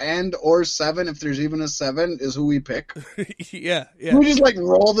 4 and or 7, if there's even a 7, is who we pick? Yeah. We just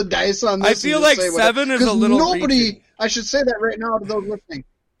roll the dice on this. I feel like 7 is a little reaching. I should say that right now to those listening.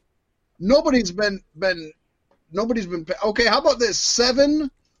 Nobody's been okay. How about this?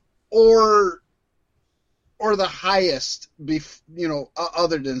 7 or the highest,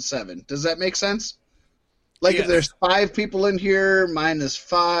 other than 7. Does that make sense? If there's 5 people in here, mine is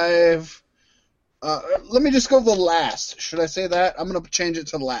 5. Let me just go the last. Should I say that? I'm going to change it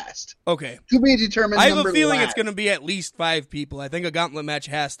to last. Okay. To be determined. I have a feeling last. it's going to be at least 5 people. I think a gauntlet match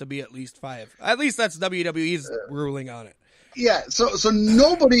has to be at least 5. At least that's WWE's ruling on it. Yeah, so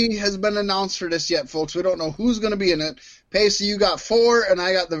nobody has been announced for this yet, folks. We don't know who's going to be in it. Pacey, you got 4, and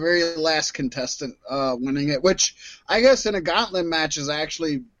I got the very last contestant winning it, which I guess in a gauntlet match is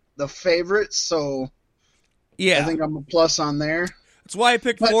actually the favorite, so yeah, I think I'm a plus on there. That's why I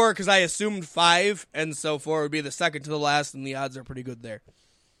picked 4, because I assumed 5, and so 4 would be the second to the last, and the odds are pretty good there.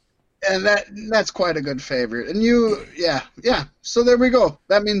 And that's quite a good favorite. And yeah. So there we go.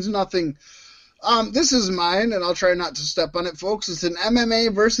 That means nothing. This is mine, and I'll try not to step on it, folks. It's an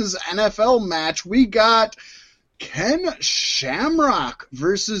MMA versus NFL match. We got Ken Shamrock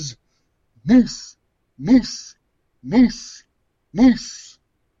versus Moose.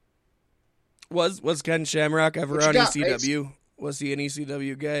 Was Ken Shamrock ever on ECW? Ace? Was he an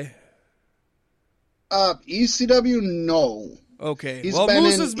ECW guy? ECW, no. Okay. He's been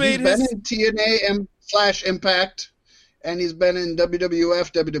in TNA / Impact. And he's been in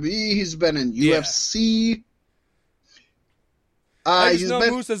WWF, WWE. He's been in UFC. I just know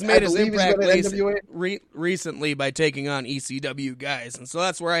Moose has made his impact recently by taking on ECW guys. And so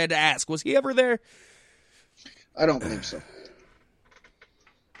that's where I had to ask, was he ever there? I don't believe so.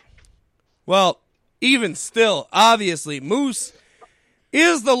 Well, even still, obviously, Moose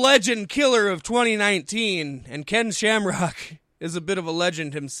is the legend killer of 2019, and Ken Shamrock is a bit of a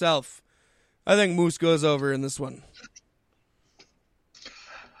legend himself. I think Moose goes over in this one.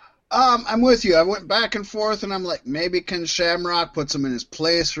 I'm with you. I went back and forth, and I'm like, maybe Ken Shamrock puts him in his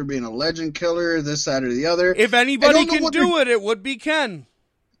place for being a legend killer, this, that, or the other. If anybody can do it, it would be Ken.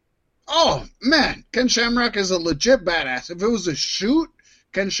 Oh, man. Ken Shamrock is a legit badass. If it was a shoot,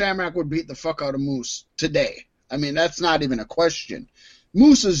 Ken Shamrock would beat the fuck out of Moose today. I mean, that's not even a question.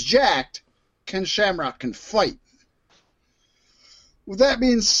 Moose is jacked. Ken Shamrock can fight. With that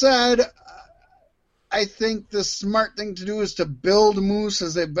being said, I think the smart thing to do is to build Moose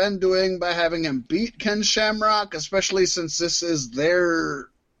as they've been doing by having him beat Ken Shamrock, especially since this is their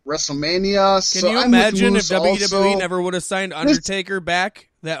WrestleMania. Can you imagine if WWE never would have signed Undertaker back,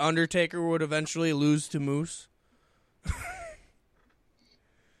 that Undertaker would eventually lose to Moose?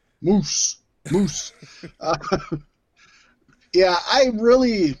 Moose. Yeah,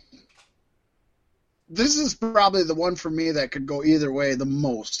 this is probably the one for me that could go either way the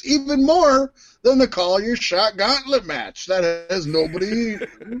most. Even more than the Call Your Shot Gauntlet match. That has nobody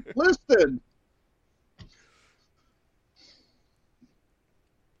listed.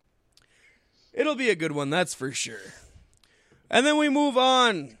 It'll be a good one, that's for sure. And then we move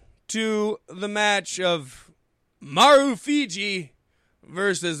on to the match of Maru Fiji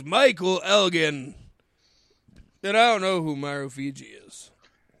versus Michael Elgin. And I don't know who Maru Fiji is.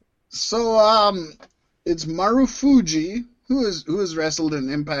 So, it's Maru Fuji, who has wrestled in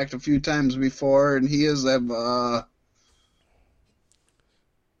Impact a few times before, and he is of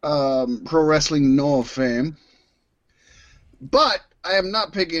Pro Wrestling Hall of Fame. But I am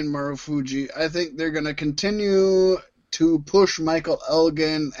not picking Maru Fuji. I think they're going to continue to push Michael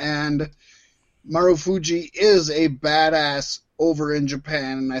Elgin, and Maru Fuji is a badass over in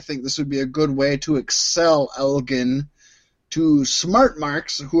Japan, and I think this would be a good way to excel Elgin to smart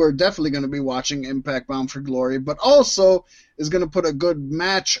marks who are definitely going to be watching Impact Bound for Glory, but also is going to put a good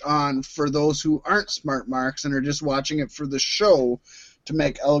match on for those who aren't smart marks and are just watching it for the show to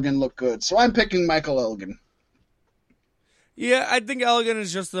make Elgin look good. So I'm picking Michael Elgin. Yeah, I think Elgin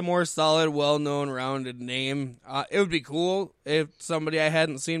is just a more solid, well-known, rounded name. It would be cool if somebody I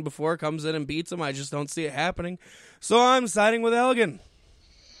hadn't seen before comes in and beats him. I just don't see it happening. So I'm siding with Elgin.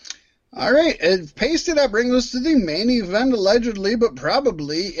 All right, and pasted that brings us to the main event, allegedly, but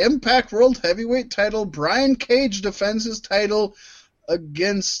probably. Impact World Heavyweight title. Brian Cage defends his title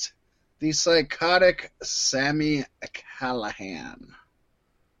against the psychotic Sami Callihan.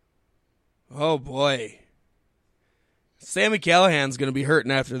 Oh, boy. Sami Callihan's going to be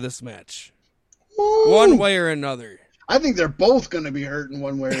hurting after this match. Woo! One way or another. I think they're both going to be hurting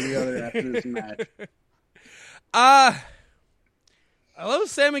one way or the other after this match. I love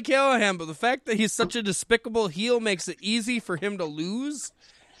Sami Callihan, but the fact that he's such a despicable heel makes it easy for him to lose.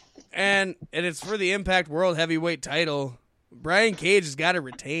 And it's for the Impact World Heavyweight title. Brian Cage has got to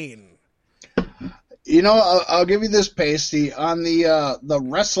retain. You know, I'll give you this, Pasty. On the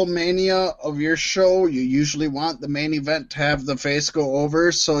WrestleMania of your show, you usually want the main event to have the face go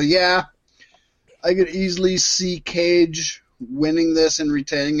over. So, yeah, I could easily see Cage winning this and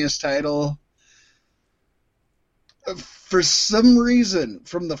retaining his title. For some reason,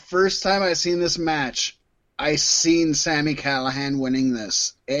 from the first time I seen this match, I seen Sami Callihan winning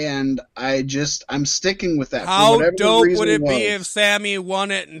this, and I'm sticking with that. How dope would it be if Sami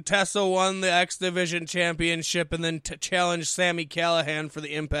won it and Tessa won the X Division Championship and then challenged Sami Callihan for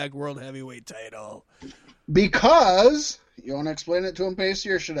the Impact World Heavyweight title? Because, you want to explain it to him,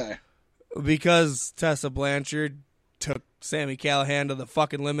 Pacey, or should I? Because Tessa Blanchard took Sami Callihan to the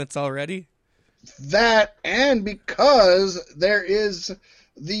fucking limits already? That, and because there is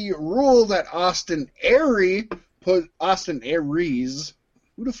the rule that Austin Aries,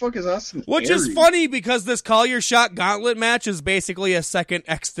 who the fuck is Austin Which Aries? is funny because this Call Your Shot Gauntlet match is basically a second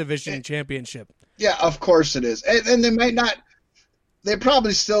X Division championship. Yeah, of course it is. And they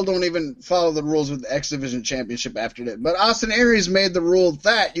probably still don't even follow the rules with the X Division championship after that. But Austin Aries made the rule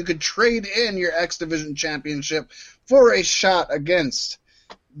that you could trade in your X Division championship for a shot against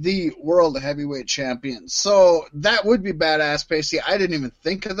the World Heavyweight Champion. So that would be badass, Pacey. I didn't even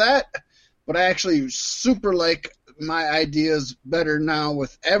think of that, but I actually super like my ideas better now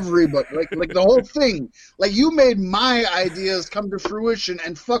with everybody. Like the whole thing. Like you made my ideas come to fruition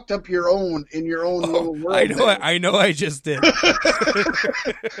and fucked up your own in your own little world. I know I just did.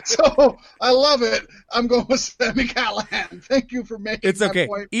 So I love it. I'm going with Sami Callihan. Thank you for making It's okay.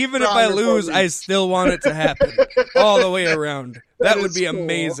 my point. Even if I lose, I still want it to happen all the way around. That would be cool.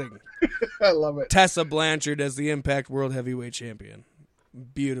 amazing. I love it. Tessa Blanchard as the Impact World Heavyweight Champion.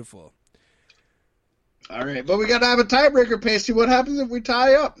 Beautiful. All right, but we got to have a tiebreaker, Pasty. What happens if we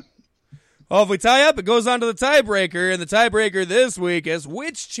tie up? Well, if we tie up, it goes on to the tiebreaker, and the tiebreaker this week is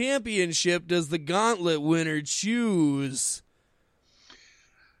which championship does the Gauntlet winner choose?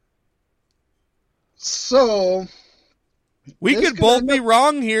 So we could both be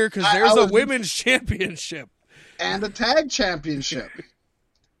wrong here because there's a women's championship and a tag championship.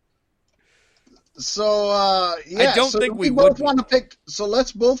 So yeah, I don't think we both want to pick. So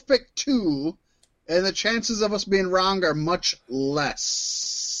let's both pick two, and the chances of us being wrong are much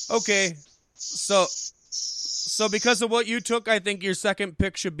less. Okay. So because of what you took, I think your second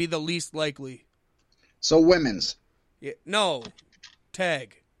pick should be the least likely. So women's. Yeah, no,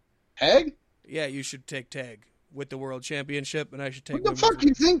 tag. Tag? Yeah, you should take tag with the world championship, and I should take. What the fuck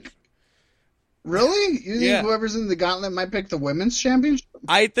you think? Really? You think whoever's in the Gauntlet might pick the women's championship?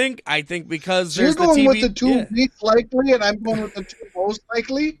 I think because so there's you're going the TV, with the two least likely, and I'm going with the two most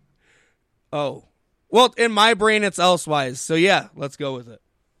likely. Oh, well, in my brain it's elsewise. So yeah, let's go with it.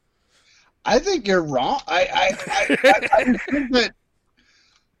 I think you're wrong. I think that.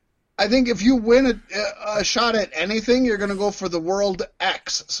 I think if you win a shot at anything, you're going to go for the World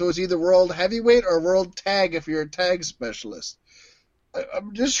X. So it's either World Heavyweight or World Tag if you're a tag specialist.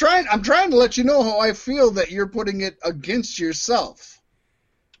 I'm trying to let you know how I feel that you're putting it against yourself.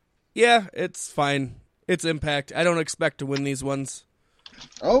 Yeah, it's fine. It's Impact. I don't expect to win these ones.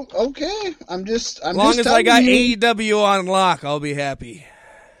 Oh, okay. As long as I got AEW on lock, I'll be happy.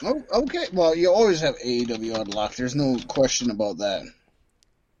 Oh, okay. Well, you always have AEW on lock. There's no question about that.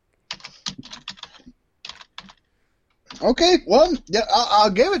 Okay, well, yeah,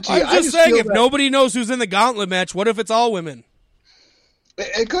 I'll give it to you. I'm just saying, if nobody knows who's in the Gauntlet match, what if it's all women?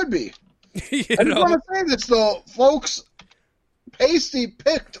 It could be. I just want to say this, though, folks. Pasty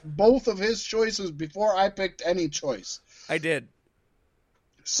picked both of his choices before I picked any choice. I did.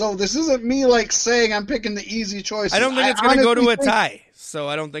 So this isn't me like saying I'm picking the easy choices. I don't think it's going to go to a tie, so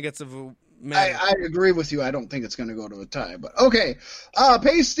I don't think it's a matter. I agree with you. I don't think it's going to go to a tie, but okay.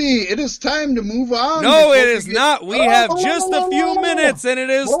 Pasty, it is time to move on. No, it is not. We have just a few minutes, and it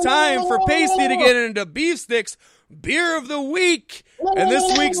is time for Pasty to get into Beefstick's Beer of the Week. And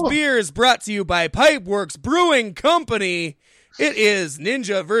this week's beer is brought to you by Pipeworks Brewing Company. It is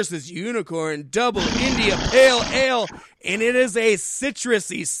Ninja versus Unicorn Double India Pale Ale, and it is a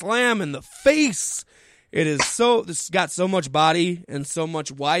citrusy slam in the face. This has got so much body and so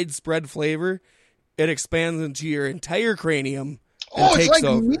much widespread flavor. It expands into your entire cranium and takes it's like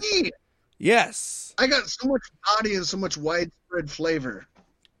over. Me. Yes. I got so much body and so much widespread flavor.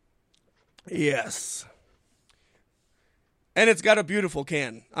 Yes. And it's got a beautiful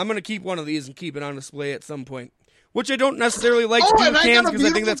can. I'm going to keep one of these and keep it on display at some point. Which I don't necessarily like to do cans because I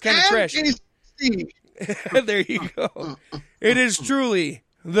think that's kind of trashy. There you go. It is truly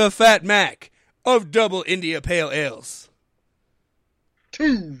the Fat Mac of Double India Pale Ales. Check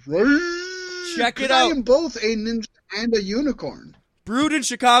it out. I am both a ninja and a unicorn. Brewed in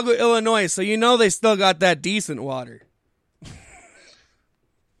Chicago, Illinois, so you know they still got that decent water.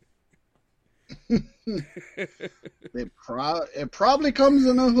 It probably comes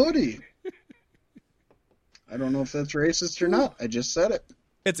in a hoodie. I don't know if that's racist or not. I just said it.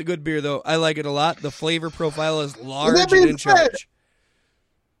 It's a good beer, though. I like it a lot. The flavor profile is large and in charge.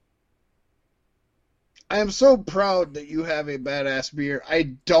 I am so proud that you have a badass beer.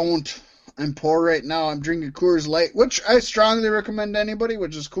 I don't. I'm poor right now. I'm drinking Coors Light, which I strongly recommend to anybody,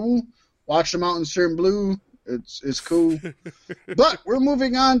 which is cool. Watch the Mountains Turn Blue. It's cool. But we're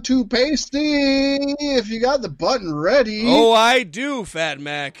moving on to Pasty. If you got the button ready. Oh, I do, Fat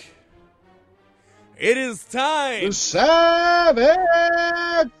Mac. It is time. The Savage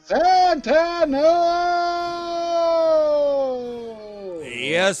Santana.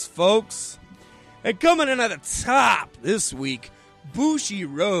 Yes, folks. And coming in at the top this week,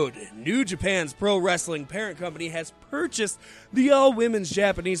 Bushiroad, New Japan's pro wrestling parent company, has purchased the all-women's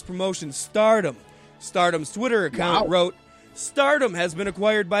Japanese promotion Stardom. Stardom's Twitter account wrote, Stardom has been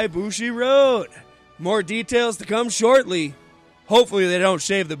acquired by Bushiroad. More details to come shortly. Hopefully they don't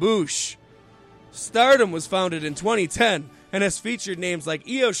shave the bush. Stardom was founded in 2010 and has featured names like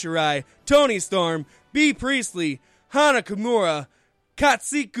Io Shirai, Toni Storm, Bea Priestley, Hana Kimura,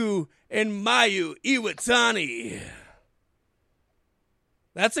 Katsuki, and Mayu Iwatani.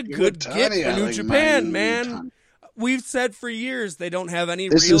 That's a good get for New Japan, man. We've said for years they don't have any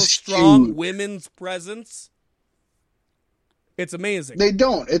real strong women's presence. It's amazing. They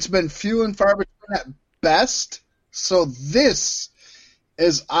don't. It's been few and far between at best. So this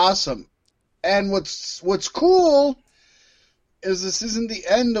is awesome. And what's cool is this isn't the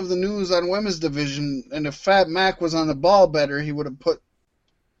end of the news on women's division, and if Fat Mac was on the ball better, he would have put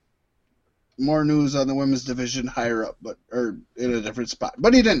more news on the women's division higher up, or in a different spot.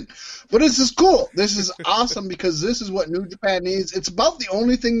 But he didn't. But this is cool. This is awesome because this is what New Japan needs. It's about the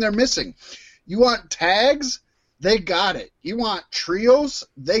only thing they're missing. You want tags? They got it. You want trios?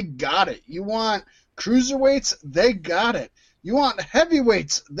 They got it. You want cruiserweights? They got it. You want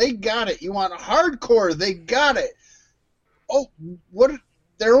heavyweights? They got it. You want hardcore? They got it. Oh, what?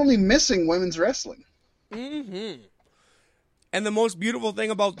 They're only missing women's wrestling. Mm-hmm. And the most beautiful thing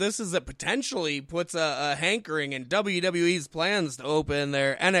about this is it potentially puts a hankering in WWE's plans to open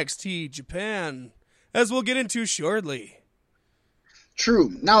their NXT Japan, as we'll get into shortly.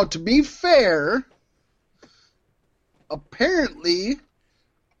 True. Now, to be fair, apparently,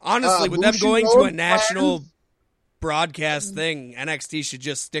 honestly, with them going to a national broadcast thing, NXT should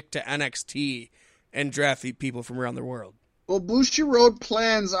just stick to NXT and draft people from around the world. Well, Bushiroad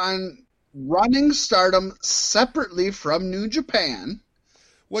plans on running Stardom separately from New Japan.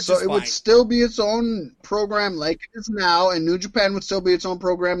 Which so is it fine. would still be its own program like it is now, and New Japan would still be its own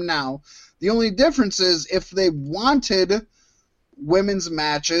program now. The only difference is if they wanted women's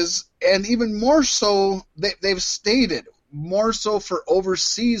matches, and even more so, they've stated, more so for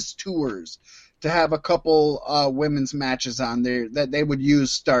overseas tours, to have a couple women's matches on there that they would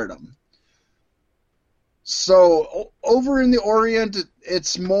use Stardom. So over in the Orient,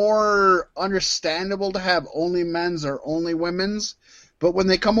 it's more understandable to have only men's or only women's. But when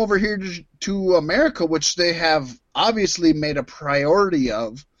they come over here to America, which they have obviously made a priority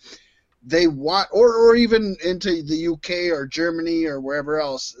of, they want, or even into the UK or Germany or wherever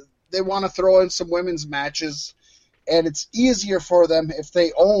else, they want to throw in some women's matches. And it's easier for them if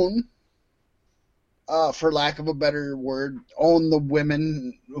they own, for lack of a better word, own the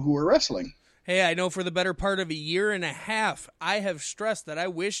women who are wrestling. Hey, I know for the better part of a year and a half, I have stressed that I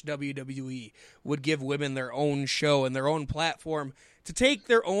wish WWE would give women their own show and their own platform to take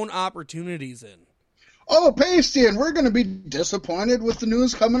their own opportunities in. Oh, Pasty, and we're going to be disappointed with the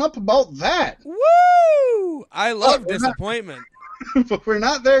news coming up about that. Woo! I love disappointment. But we're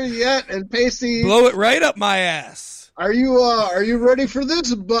not there yet, and Pasty... Blow it right up my ass. Are you ready for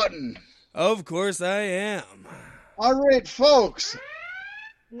this button? Of course I am. All right, folks.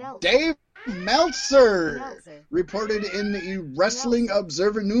 Dave Meltzer reported in the Wrestling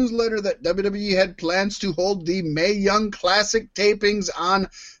Observer newsletter that WWE had plans to hold the Mae Young Classic tapings on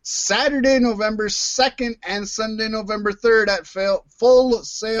Saturday, November 2nd and Sunday, November 3rd at Full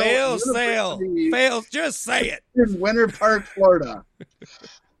Sail Fail, just say it. In Winter Park, Florida.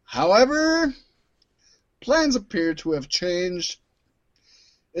 However, plans appear to have changed.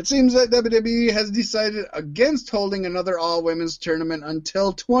 It seems that WWE has decided against holding another all-women's tournament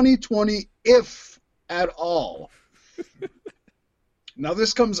until 2020, if at all. Now,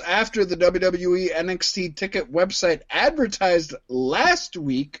 this comes after the WWE NXT ticket website advertised last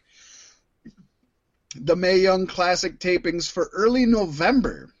week the Mae Young Classic tapings for early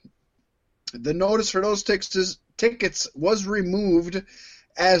November. The notice for those tickets was removed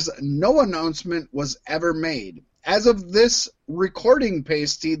as no announcement was ever made. As of this recording,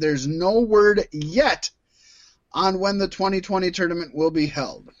 Pasty, there's no word yet on when the 2020 tournament will be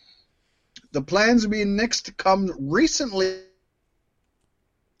held. The plans being nixed come recently,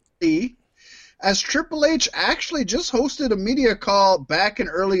 as Triple H actually just hosted a media call back in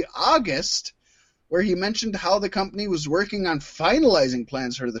early August where he mentioned how the company was working on finalizing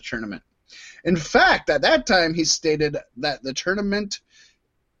plans for the tournament. In fact, at that time, he stated that the tournament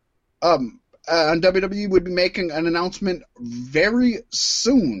on WWE would be making an announcement very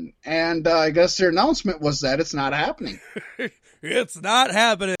soon. And I guess their announcement was that it's not happening. It's not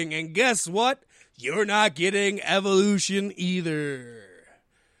happening. And guess what? You're not getting Evolution either.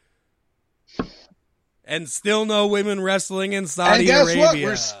 And still no women wrestling in Saudi Arabia. And guess what?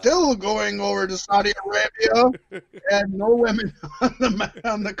 We're still going over to Saudi Arabia. And no women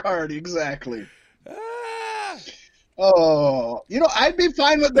on the card. Exactly. Oh, I'd be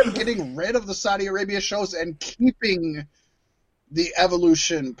fine with them getting rid of the Saudi Arabia shows and keeping the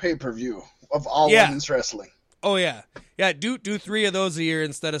Evolution pay-per-view of all women's wrestling. Oh, yeah. Yeah, do 3 of those a year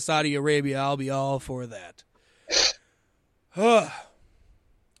instead of Saudi Arabia. I'll be all for that. Well,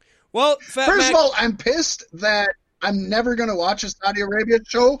 First of all, I'm pissed that I'm never going to watch a Saudi Arabia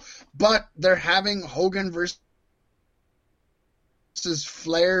show, but they're having Hogan versus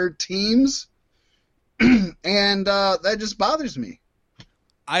Flair teams. And that just bothers me.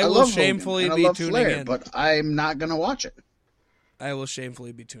 I will shamefully be tuning Flair, in. But I'm not going to watch it. I will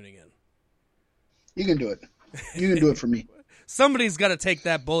shamefully be tuning in. You can do it. You can do it for me. Somebody's got to take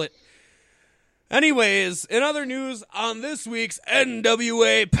that bullet. Anyways, in other news on this week's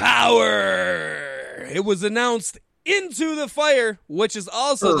NWA Power, it was announced Into the Fire, which is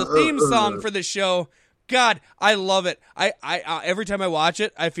also the theme song for the show. God, I love it. I every time I watch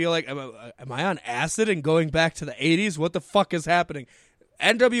it, I feel like, am I on acid and going back to the 80s? What the fuck is happening?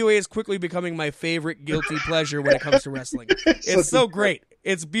 NWA is quickly becoming my favorite guilty pleasure when it comes to wrestling. It's so great.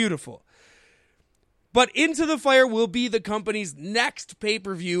 It's beautiful. But Into the Fire will be the company's next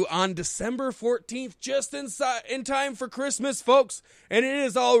pay-per-view on December 14th, just in time for Christmas, folks. And it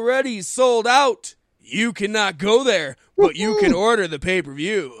is already sold out. You cannot go there, but you can order the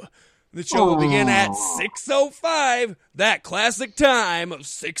pay-per-view. The show will begin at 6:05, that classic time of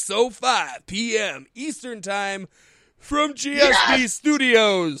 6:05 p.m. Eastern Time from GSP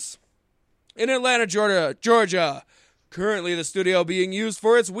Studios in Atlanta, Georgia. Currently, the studio being used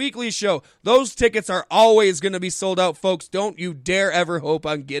for its weekly show. Those tickets are always going to be sold out, folks. Don't you dare ever hope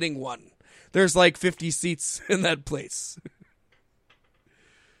on getting one. There's like 50 seats in that place.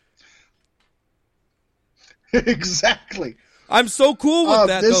 Exactly. I'm so cool with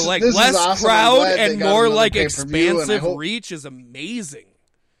that, though. Like, less awesome. Crowd and more, like, expansive reach is amazing.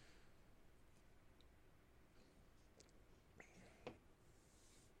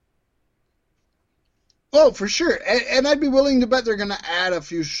 Oh, for sure. And I'd be willing to bet they're going to add a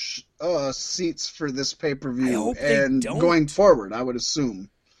few seats for this pay-per-view and going forward, I would assume.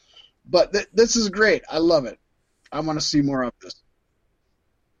 But this is great. I love it. I want to see more of this.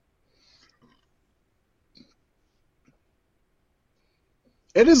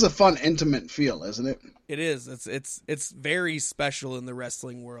 It is a fun, intimate feel, isn't it? It is. It's very special in the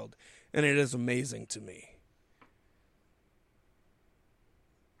wrestling world, and it is amazing to me.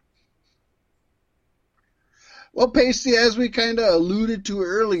 Well, Pasty, as we kind of alluded to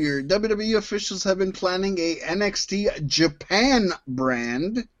earlier, WWE officials have been planning a NXT Japan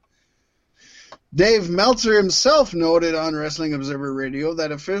brand. Dave Meltzer himself noted on Wrestling Observer Radio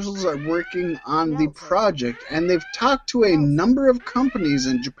that officials are working on the project, and they've talked to a number of companies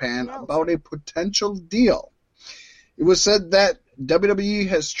in Japan about a potential deal. It was said that WWE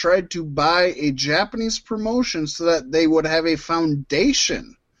has tried to buy a Japanese promotion so that they would have a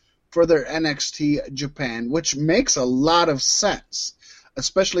foundation for their NXT Japan, which makes a lot of sense,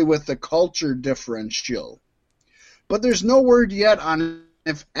 especially with the culture differential. But there's no word yet on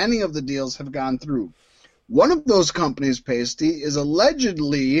if any of the deals have gone through. One of those companies, Pasty, is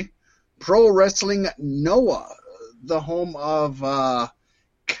allegedly Pro Wrestling Noah, the home of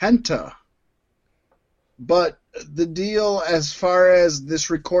Kenta. But the deal, as far as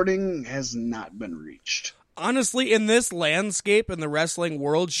this recording, has not been reached. Honestly, in this landscape in the wrestling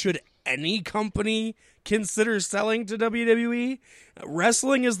world, should any company consider selling to WWE?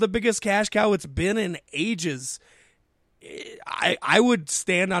 Wrestling is the biggest cash cow it's been in ages. I would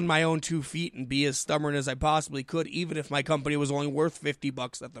stand on my own 2 feet and be as stubborn as I possibly could, even if my company was only worth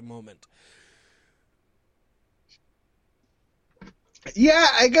 $50 at the moment. Yeah,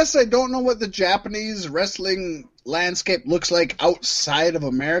 I guess I don't know what the Japanese wrestling landscape looks like outside of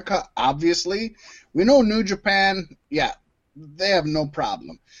America, obviously. We know New Japan, yeah, they have no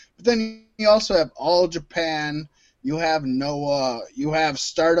problem. But then you also have All Japan, you have Noah, you have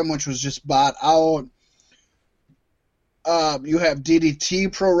Stardom, which was just bought out. You have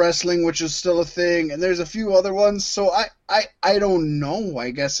DDT Pro Wrestling, which is still a thing, and there's a few other ones. So I don't know.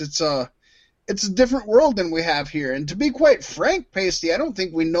 I guess it's a different world than we have here. And to be quite frank, Pasty, I don't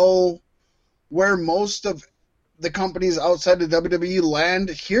think we know where most of the companies outside of WWE land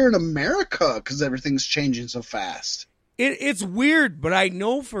here in America because everything's changing so fast. It's weird, but I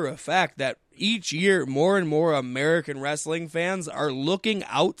know for a fact that each year more and more American wrestling fans are looking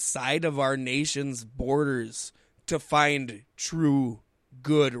outside of our nation's borders to find true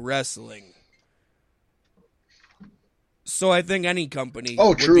good wrestling. So I think any company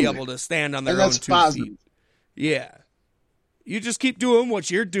would be able to stand on their own 2 feet. Yeah. You just keep doing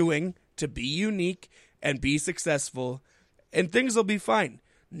what you're doing to be unique and be successful, and things will be fine.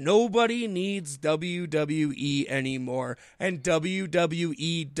 Nobody needs WWE anymore, and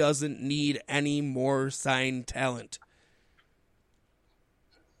WWE doesn't need any more signed talent.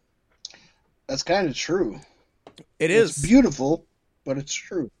 That's kind of true. It's beautiful, but it's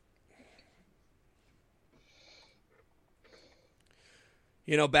true.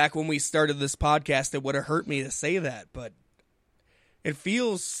 You know, back when we started this podcast, it would have hurt me to say that, but it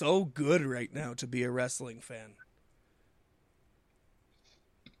feels so good right now to be a wrestling fan.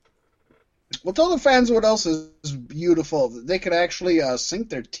 Well, tell the fans what else is beautiful that they could actually sink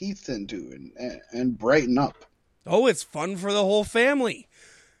their teeth into and brighten up. Oh, it's fun for the whole family.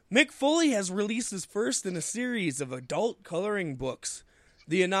 Mick Foley has released his first in a series of adult coloring books.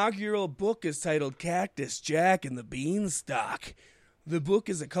 The inaugural book is titled Cactus Jack and the Beanstalk. The book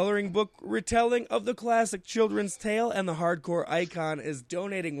is a coloring book retelling of the classic children's tale, and the hardcore icon is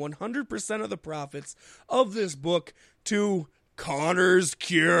donating 100% of the profits of this book to Connor's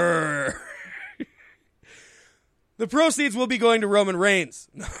Cure. The proceeds will be going to Roman Reigns,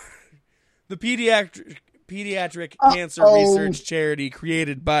 the pediatric cancer research charity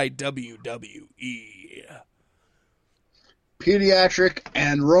created by WWE. Pediatric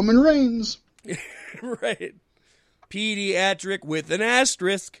and Roman Reigns. Right. Pediatric with an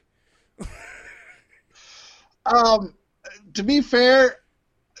asterisk. To be fair,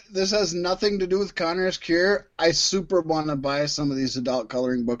 this has nothing to do with Connor's Cure. I super want to buy some of these adult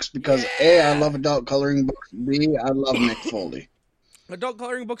coloring books because A, I love adult coloring books. B, I love Mick Foley. Adult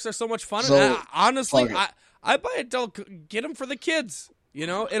coloring books are so much fun. So, and honestly, I buy adult. Get them for the kids. You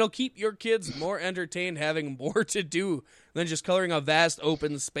know, it'll keep your kids more entertained, having more to do than just coloring a vast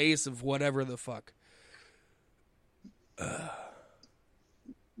open space of whatever the fuck.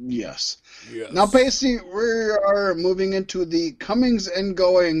 Yes. Now, Pacey, we are moving into the comings and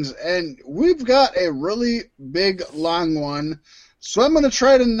goings, and we've got a really big, long one. So I'm going to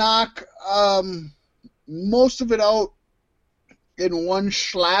try to knock most of it out in one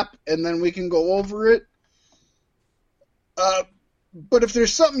schlap, and then we can go over it. But if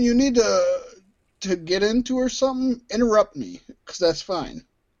there's something you need to get into or something, interrupt me, because that's fine.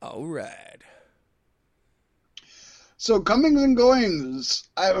 All right. So comings and goings,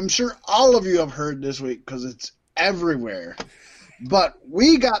 I'm sure all of you have heard this week because it's everywhere. But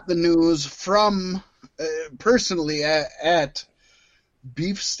we got the news from, personally, at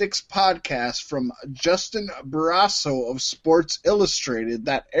Beef Sticks Podcast from Justin Barrasso of Sports Illustrated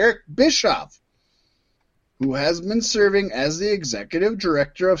that Eric Bischoff, who has been serving as the executive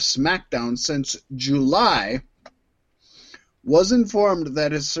director of SmackDown since July, was informed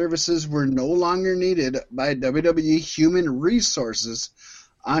that his services were no longer needed by WWE Human Resources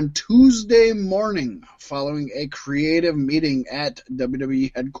on Tuesday morning following a creative meeting at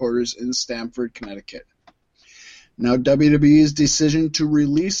WWE headquarters in Stamford, Connecticut. Now, WWE's decision to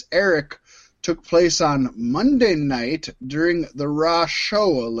release Eric took place on Monday night during the Raw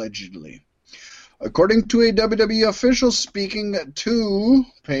show, allegedly. According to a WWE official speaking to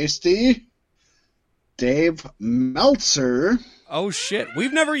Pasty, Dave Meltzer. Oh shit,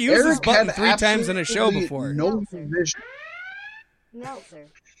 we've never used this button 3 times in a show before. No vision. Meltzer.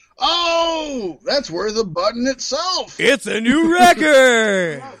 Oh, that's where the button itself. It's a new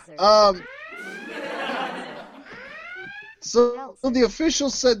record. So the official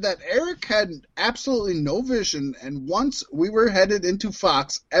said that Eric had absolutely no vision, and once we were headed into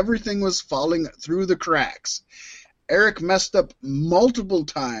Fox, everything was falling through the cracks. Eric messed up multiple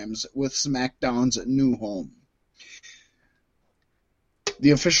times with SmackDown's new home.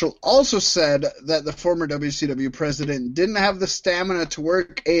 The official also said that the former WCW president didn't have the stamina to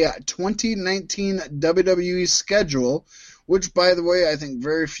work a 2019 WWE schedule, which, by the way, I think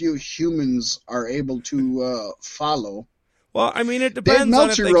very few humans are able to follow. Well, I mean, it depends on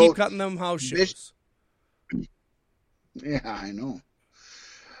if they keep cutting them house shows. Yeah, I know.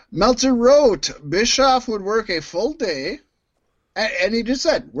 Meltzer wrote, Bischoff would work a full day, and he just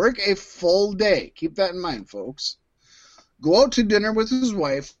said, work a full day. Keep that in mind, folks. Go out to dinner with his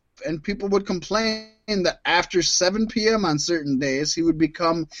wife, and people would complain that after 7 p.m. on certain days, he would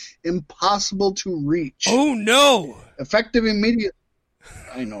become impossible to reach. Oh, no! Effective immediately.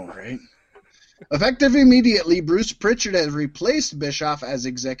 I know, right? Effective immediately, Bruce Pritchard has replaced Bischoff as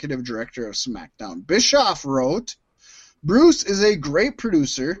executive director of SmackDown. Bischoff wrote, Bruce is a great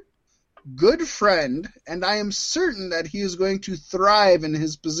producer, good friend, and I am certain that he is going to thrive in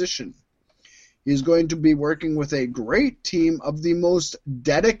his position. He is going to be working with a great team of the most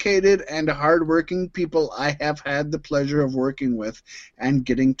dedicated and hardworking people I have had the pleasure of working with and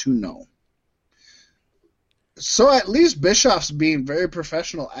getting to know. So at least Bischoff's being very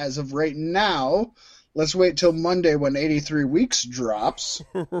professional as of right now. Let's wait till Monday when 83 Weeks drops.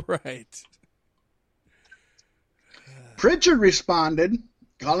 Right. Pritchard responded,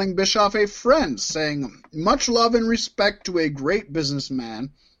 calling Bischoff a friend, saying, much love and respect to a great businessman,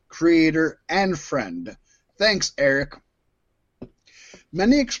 creator, and friend. Thanks, Eric.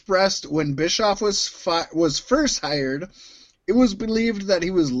 Many expressed when Bischoff was first hired, it was believed that he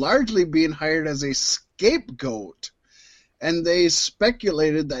was largely being hired as a scapegoat, and they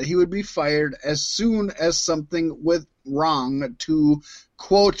speculated that he would be fired as soon as something went wrong to,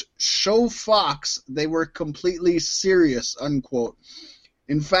 quote, show Fox they were completely serious, unquote.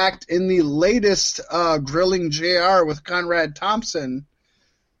 In fact, in the latest Grilling JR with Conrad Thompson,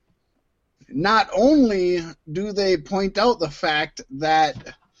 not only do they point out the fact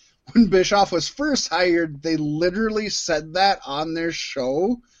that when Bischoff was first hired, they literally said that on their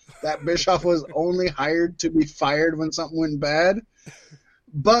show, that Bischoff was only hired to be fired when something went bad.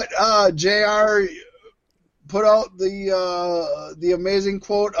 But JR put out the amazing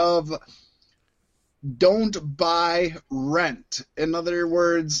quote of, "Don't buy, rent." In other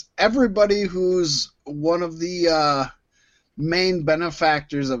words, everybody who's one of the main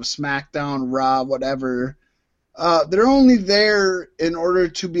benefactors of SmackDown, Raw, whatever, they're only there in order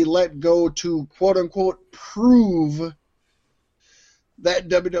to be let go to quote-unquote prove that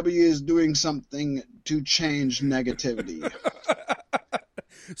WWE is doing something to change negativity.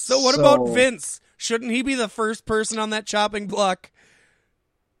 So what about Vince? Shouldn't he be the first person on that chopping block?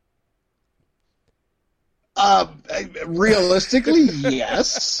 Realistically,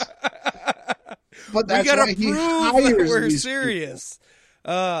 yes. But that's we gotta why he prove hires that we're these serious.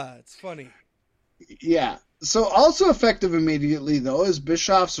 It's funny. Yeah. So also effective immediately, though, is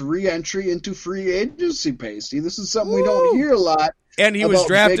Bischoff's re-entry into free agency, Pasty. This is something we don't hear a lot. And he was about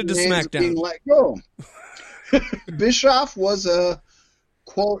drafted big to names being SmackDown. let go. Bischoff was a,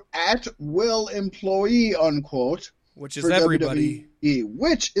 quote, at-will employee, unquote, Which is for everybody. WWE,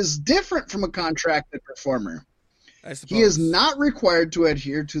 which is different from a contracted performer. I suppose. He is not required to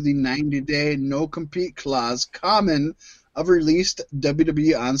adhere to the 90-day no-compete clause common of released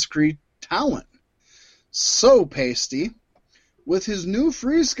WWE on-screen talent. So, Pasty, with his new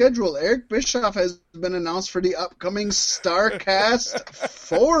free schedule, Eric Bischoff has been announced for the upcoming StarCast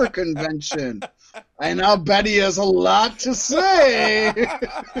 4 convention. I now bet he has a lot to say.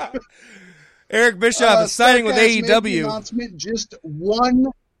 Eric Bischoff is signing with Starcast AEW. Made the announcement just one.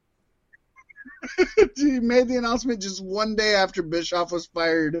 He made the announcement just one day after Bischoff was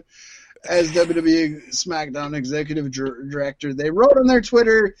fired as WWE SmackDown Executive Director. They wrote on their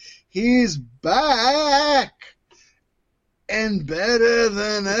Twitter, "He's back and better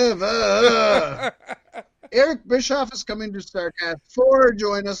than ever." Eric Bischoff is coming to StarCast 4.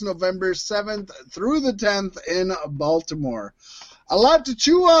 Join us November 7th through the 10th in Baltimore. A lot to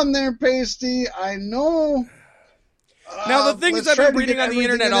chew on there, Pasty. I know. Now, the things let's I've been try to reading get on the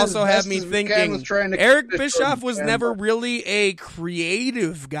everything internet in as also have best me as we can thinking with trying to Eric keep this Bischoff short was and never simple. really a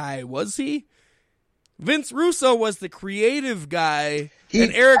creative guy, was he? Vince Russo was the creative guy,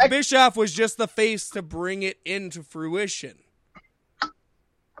 and Eric Bischoff was just the face to bring it into fruition.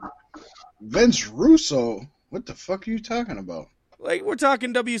 Vince Russo? What the fuck are you talking about? Like, we're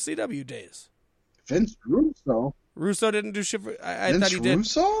talking WCW days. Vince Russo? Russo didn't do shit. I Vince thought he did.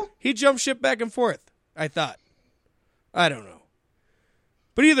 Russo? He jumped ship back and forth, I thought. I don't know.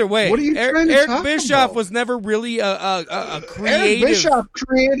 But either way, What are you trying to Eric talk Bischoff about? was never really a creative. Eric Bischoff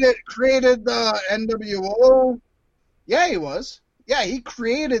created the NWO. Yeah, he was. Yeah, he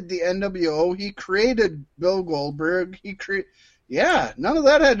created the NWO. He created Bill Goldberg. Yeah, none of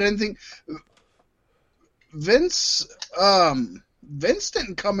that had anything. Vince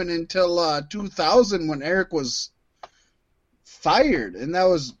didn't come in until 2000 when Eric was fired, and that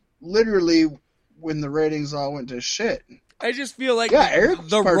was literally when the ratings all went to shit. I just feel like Eric's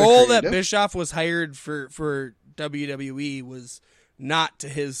the part of role that creative. Bischoff was hired for WWE was not to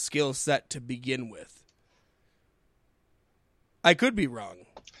his skill set to begin with. I could be wrong.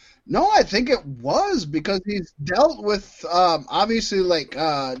 No, I think it was because he's dealt with obviously like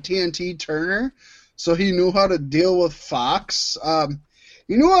TNT Turner, so he knew how to deal with Fox.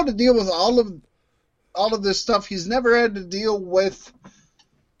 He knew how to deal with all of this stuff. He's never had to deal with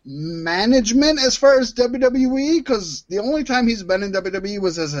management as far as WWE, because the only time he's been in WWE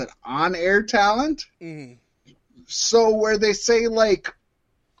was as an on-air talent. Mm-hmm. So where they say like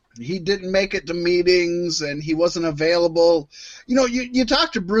he didn't make it to meetings and he wasn't available, you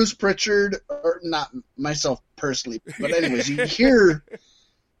talk to Bruce Pritchard, or not myself personally, but anyways, you hear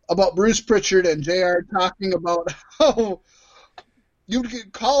about Bruce Pritchard and JR talking about how you'd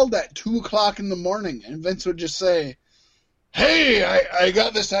get called at 2:00 in the morning and Vince would just say, "Hey, I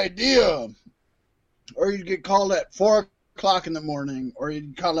got this idea." Or you'd get called at 4:00 in the morning, or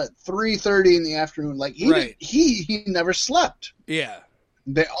you'd call at 3:30 in the afternoon. Like he never slept. Yeah.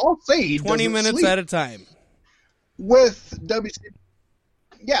 They all say he 20 doesn't minutes sleep. at a time. With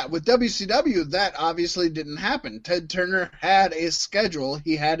WCW, that obviously didn't happen. Ted Turner had a schedule.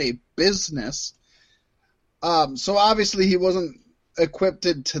 He had a business. So obviously he wasn't equipped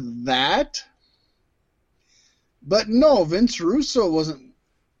to that. But no, Vince Russo wasn't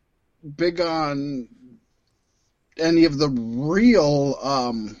big on any of the real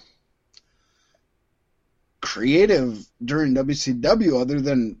creative during WCW, other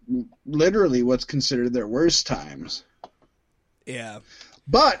than literally what's considered their worst times. Yeah.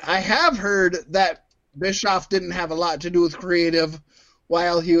 But I have heard that Bischoff didn't have a lot to do with creative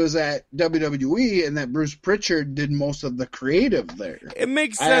while he was at WWE, and that Bruce Pritchard did most of the creative there. It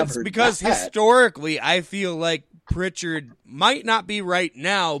makes sense because historically, I feel like Pritchard might not be right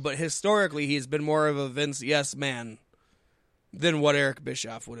now, but historically, he's been more of a Vince yes man than what Eric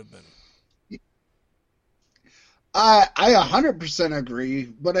Bischoff would have been. I 100% agree,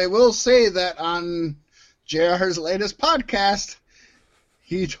 but I will say that on JR's latest podcast,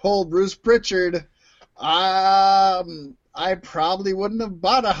 he told Bruce Pritchard, I probably wouldn't have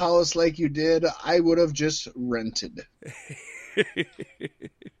bought a house like you did. I would have just rented.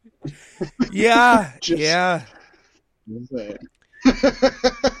 Yeah, yeah.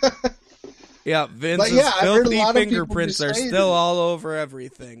 Yeah, Vince's filthy fingerprints are still all over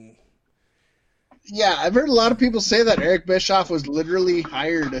everything. Yeah, I've heard a lot of people say that Eric Bischoff was literally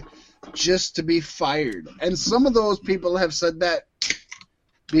hired just to be fired. And some of those people have said that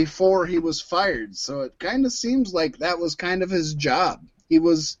before he was fired. So it kind of seems like that was kind of his job. He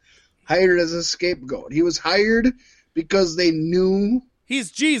was hired as a scapegoat. He was hired because they knew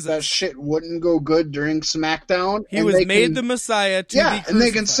he's Jesus. That shit wouldn't go good during SmackDown. He was made the Messiah to be crucified. And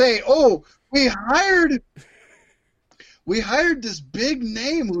they can say, oh, we hired this big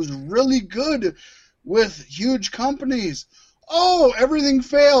name who's really good with huge companies. Oh, everything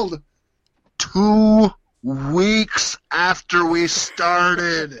failed. 2 weeks after we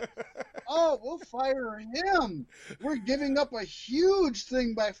started. Oh, we'll fire him. We're giving up a huge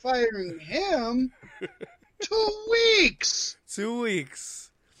thing by firing him. 2 weeks. 2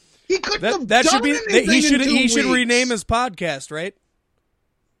 weeks. He couldn't have done anything he should in 2 he should weeks. rename his podcast, right?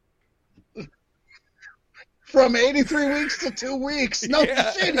 From 83 weeks to 2 weeks. No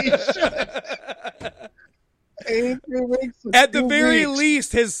shit, he should. 83 weeks to at the 2 very weeks.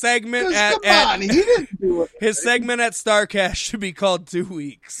 least, his segment he didn't do it. His segment at Starcast should be called 2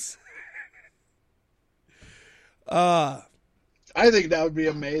 weeks. I think that would be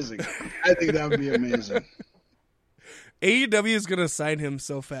amazing. AEW is going to sign him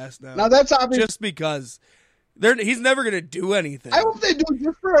so fast now. Now that's obvious. Just because he's never going to do anything. I hope they do it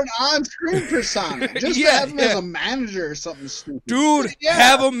just for an on-screen persona. Just to have him as a manager or something stupid. Dude,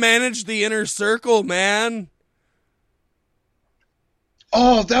 have him manage the Inner Circle, man.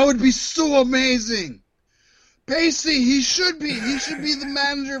 Oh, that would be so amazing. Pacey, he should be. He should be the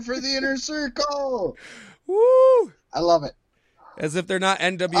manager for the Inner Circle. Woo! I love it. As if they're not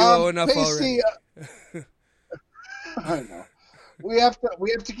NWO enough Pacey, already. I know. We have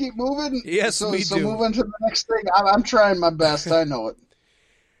to keep moving. Yes, we do. So move on to the next thing. I'm trying my best. I know it.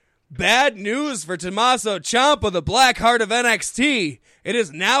 Bad news for Tommaso Ciampa, the Black Heart of NXT. It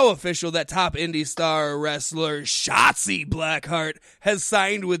is now official that top indie star wrestler Shotzi Blackheart has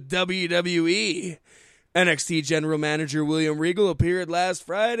signed with WWE. NXT General Manager William Regal appeared last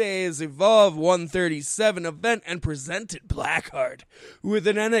Friday's Evolve 137 event and presented Blackheart with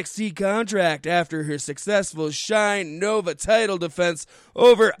an NXT contract after her successful Shine Nova title defense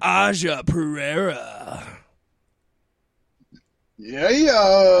over Aja Pereira.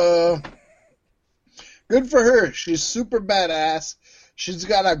 Yeah. Good for her. She's super badass. She's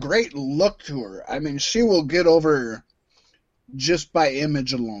got a great look to her. I mean, she will get over just by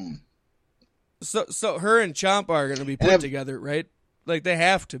image alone. So her and Ciampa are going to be put together, right? Like they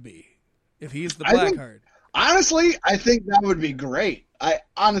have to be, if he's the Blackheart. Honestly, I think that would be great. I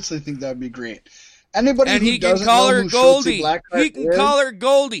honestly think that would be great. Anybody and who he can doesn't call know her who Goldie. Shotzi Blackheart He can call her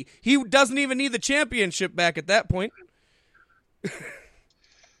Goldie. He doesn't even need the championship back at that point.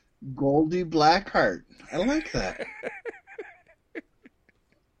 Goldie Blackheart. I like that.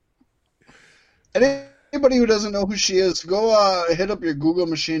 And anybody who doesn't know who she is, go hit up your Google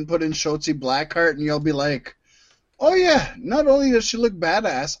machine, put in Shotzi Blackheart, and you'll be like, oh yeah, not only does she look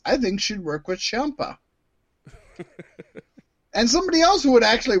badass, I think she'd work with Ciampa. And somebody else who would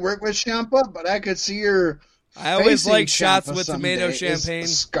actually work with Ciampa, but I could see her. I always like Ciampa shots with tomato champagne.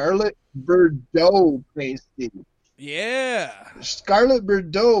 Scarlett Bordeaux pasty. Yeah. Scarlett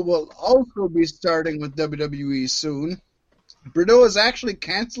Bordeaux will also be starting with WWE soon. Bordeaux has actually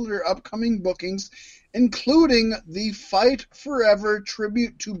canceled her upcoming bookings, including the Fight Forever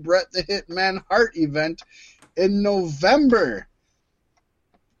tribute to Bret the Hitman Hart event in November.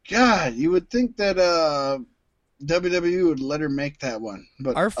 God, you would think that WWE would let her make that one.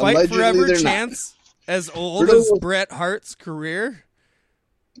 But our Fight Forever chance as old as Bret Hart's career?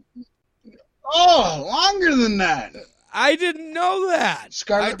 Oh, longer than that. I didn't know that.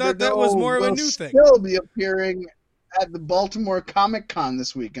 I thought that was more of a new thing. She'll still be appearing at the Baltimore Comic-Con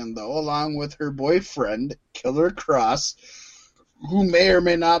this weekend, though, along with her boyfriend, Killer Kross, who may or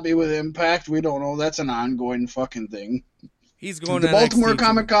may not be with Impact. We don't know. That's an ongoing fucking thing. He's going The to Baltimore NXT too.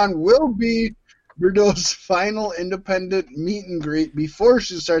 Comic-Con will be Bordeaux's final independent meet and greet before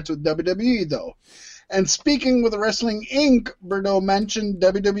she starts with WWE, though. And speaking with Wrestling Inc., Bordeaux mentioned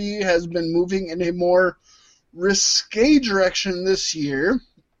WWE has been moving in a more risque direction this year,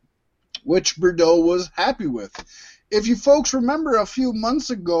 which Bordeaux was happy with. If you folks remember, a few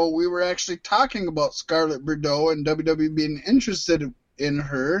months ago, we were actually talking about Scarlett Bordeaux and WWE being interested in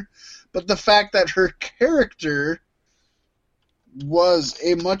her, but the fact that her character was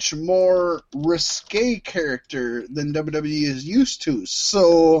a much more risque character than WWE is used to.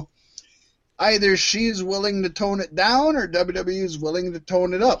 So either she's willing to tone it down or WWE is willing to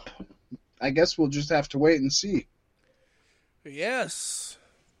tone it up. I guess we'll just have to wait and see. Yes.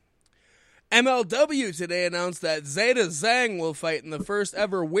 MLW today announced that Zeta Zhang will fight in the first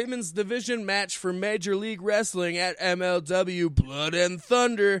ever women's division match for Major League Wrestling at MLW Blood and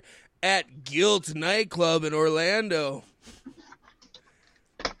Thunder at Guilt Nightclub in Orlando.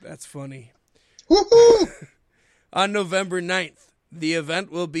 That's funny. Woohoo! On November 9th, the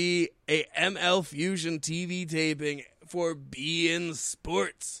event will be a ML Fusion TV taping for beIN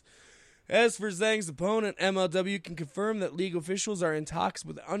Sports. As for Zhang's opponent, MLW can confirm that league officials are in talks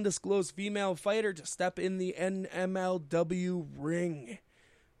with an undisclosed female fighter to step in the MLW ring.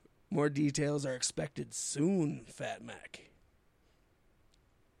 More details are expected soon, Fat Mac.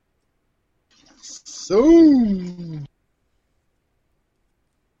 Soon.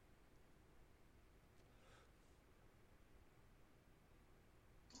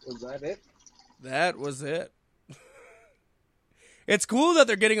 Was that it? That was it. It's cool that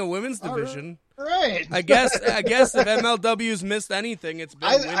they're getting a women's division. Right. I guess if MLW's missed anything, it's been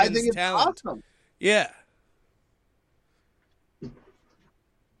women's I think it's talent. awesome. Yeah.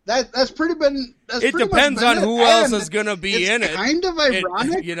 That's pretty been. That's It pretty depends much on been who it. else And is going to be in it. It's kind of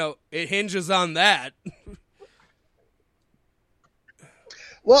ironic. It hinges on that.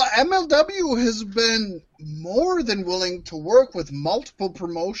 Well, MLW has been more than willing to work with multiple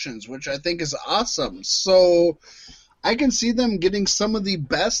promotions, which I think is awesome. So I can see them getting some of the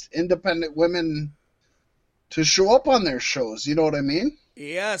best independent women to show up on their shows. You know what I mean?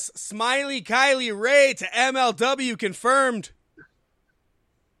 Yes. Smiley Kylie Ray to MLW confirmed.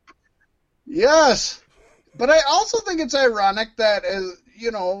 Yes. But I also think it's ironic that, and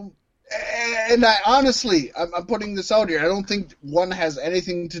I honestly, I'm putting this out here. I don't think one has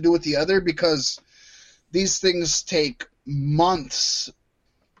anything to do with the other because these things take months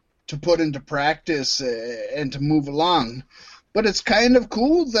to put into practice and to move along. But it's kind of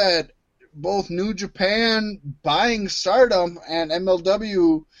cool that both New Japan buying Stardom and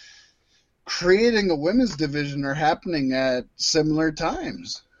MLW creating a women's division are happening at similar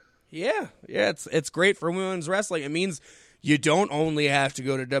times. Yeah, it's great for women's wrestling. It means you don't only have to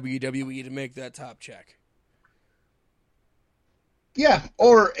go to WWE to make that top check. Yeah,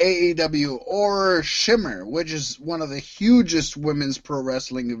 or AEW, or Shimmer, which is one of the hugest women's pro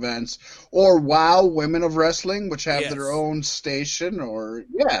wrestling events, or WOW, Women of Wrestling, which have their own station,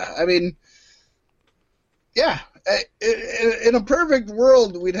 in a perfect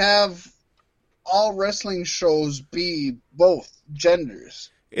world, we'd have all wrestling shows be both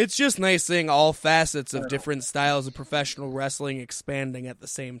genders. It's just nice seeing all facets of different styles of professional wrestling expanding at the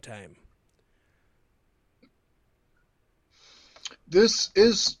same time. This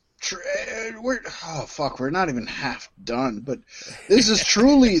is we're not even half done, but this is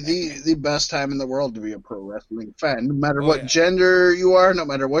truly the best time in the world to be a pro wrestling fan, no matter what gender you are, no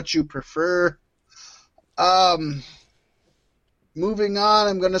matter what you prefer. Moving on,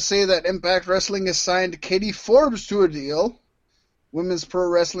 I'm going to say that Impact Wrestling has signed Katie Forbes to a deal. Women's Pro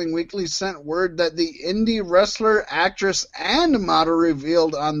Wrestling Weekly sent word that the indie wrestler, actress, and model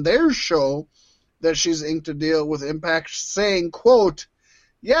revealed on their show that she's inked a deal with Impact, saying, quote,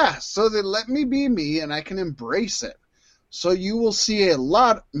 "Yeah, so they let me be me and I can embrace it. So you will see a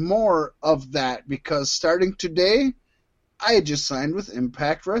lot more of that because starting today, I just signed with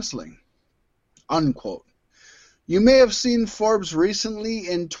Impact Wrestling." Unquote. You may have seen Forbes recently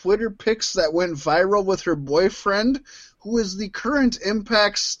in Twitter pics that went viral with her boyfriend, who is the current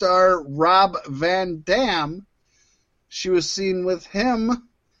Impact star Rob Van Dam. She was seen with him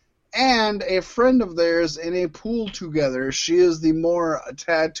and a friend of theirs in a pool together. She is the more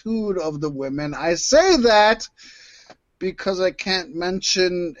tattooed of the women. I say that because I can't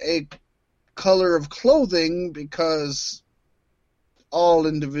mention a color of clothing because all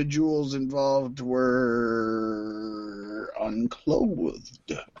individuals involved were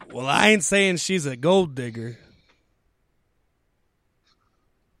unclothed. Well, I ain't saying she's a gold digger.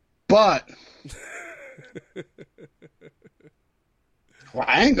 But well,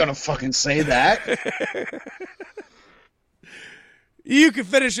 I ain't gonna fucking say that. You can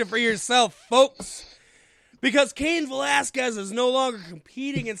finish it for yourself, folks. Because Cain Velasquez is no longer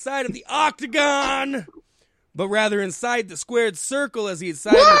competing inside of the octagon, but rather inside the squared circle as he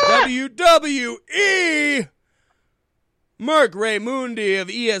signed with WWE. Mark Raymundi of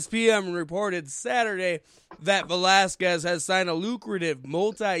ESPN reported Saturday that Velasquez has signed a lucrative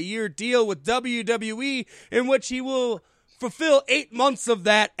multi-year deal with WWE in which he will fulfill 8 months of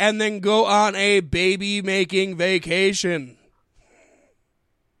that and then go on a baby-making vacation.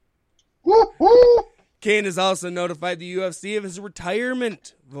 Woo-hoo! Cain has also notified the UFC of his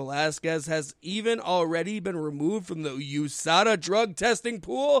retirement. Velasquez has even already been removed from the USADA drug testing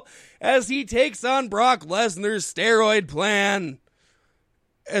pool as he takes on Brock Lesnar's steroid plan,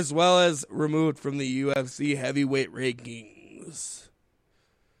 as well as removed from the UFC heavyweight rankings.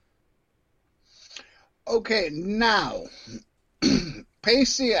 Okay, now,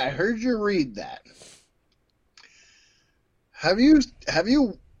 Pacey, I heard you read that. Have you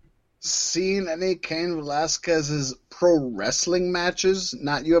seen any Cain Velasquez's pro wrestling matches,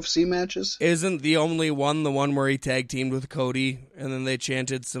 not UFC matches? Isn't the only one the one where he tag teamed with Cody and then they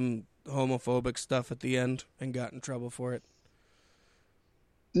chanted some homophobic stuff at the end and got in trouble for it?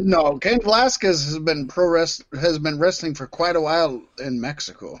 No, Cain Velasquez has been wrestling for quite a while in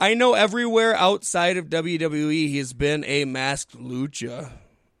Mexico. I know everywhere outside of WWE he has been a masked lucha,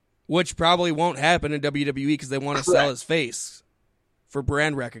 which probably won't happen in WWE because they want to sell his face for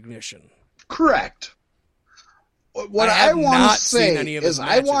brand recognition. Correct. What I want to say is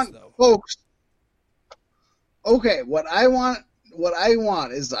I want folks. Okay, what I want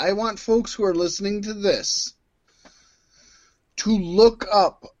is I want folks who are listening to this to look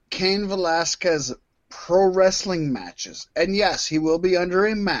up Cain Velasquez pro wrestling matches. And yes, he will be under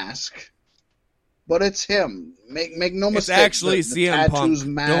a mask, but it's him. Make no mistake. It's actually CM Punk.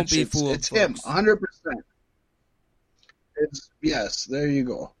 Match, don't be fooled, it's him, 100%. Yes, there you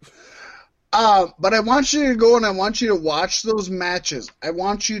go. But I want you to go and I want you to watch those matches. I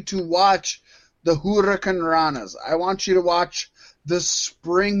want you to watch the Hurricane Ranas. I want you to watch the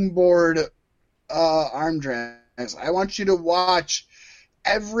springboard arm drags. I want you to watch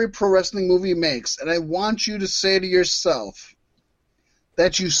every pro wrestling movie he makes. And I want you to say to yourself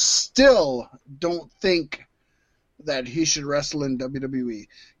that you still don't think that he should wrestle in WWE.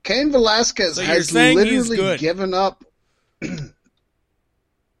 Cain Velasquez has literally given up.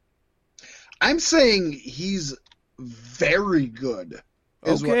 I'm saying he's very good.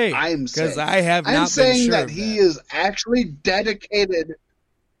 Is what I'm saying. Because I have not I'm saying been sure that he is actually dedicated.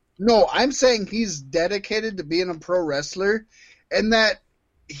 No, I'm saying he's dedicated to being a pro wrestler, and that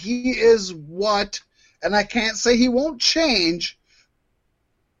he is what. And I can't say he won't change,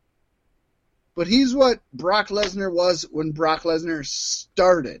 but he's what Brock Lesnar was when Brock Lesnar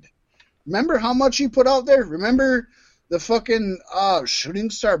started. Remember how much he put out there? Remember the fucking shooting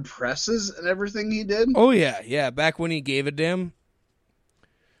star presses and everything he did? Oh, yeah. Back when he gave a damn.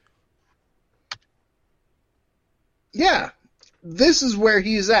 Yeah. This is where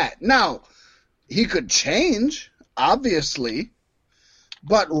he's at. Now, he could change, obviously.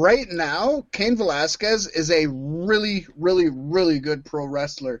 But right now, Cain Velasquez is a really, really, really good pro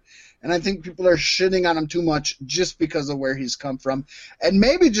wrestler. And I think people are shitting on him too much just because of where he's come from. And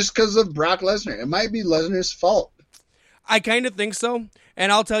maybe just because of Brock Lesnar. It might be Lesnar's fault. I kind of think so.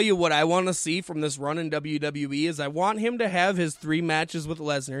 And I'll tell you what I want to see from this run in WWE is I want him to have his 3 matches with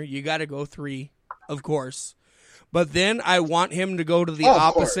Lesnar. You got to go 3, of course. But then I want him to go to the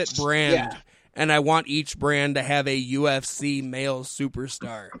opposite brand. Yeah. And I want each brand to have a UFC male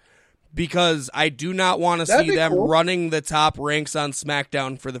superstar. Because I do not want to see them running the top ranks on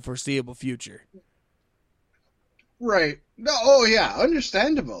SmackDown for the foreseeable future. Right. No, oh, yeah.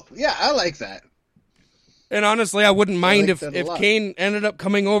 Understandable. Yeah, I like that. And honestly, I wouldn't mind if Cain ended up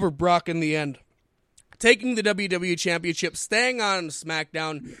coming over Brock in the end. Taking the WWE Championship, staying on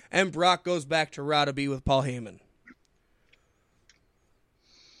SmackDown, and Brock goes back to Raw to be with Paul Heyman.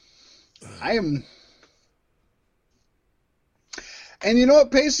 And you know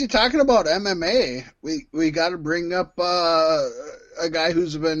what, Pacey, talking about MMA, we got to bring up a guy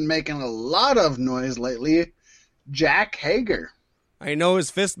who's been making a lot of noise lately, Jack Hager. I know his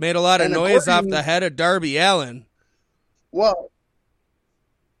fist made a lot of noise off the head of Darby Allin. Well,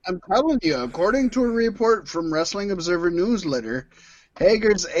 I'm telling you, according to a report from Wrestling Observer Newsletter,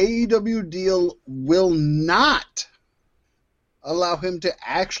 Hager's AEW deal will not allow him to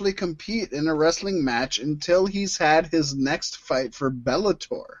actually compete in a wrestling match until he's had his next fight for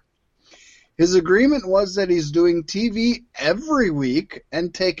Bellator. His agreement was that he's doing TV every week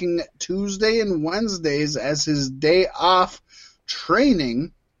and taking Tuesday and Wednesdays as his day off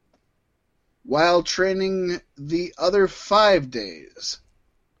training, while training the other 5 days.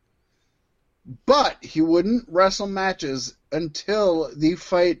 But he wouldn't wrestle matches until the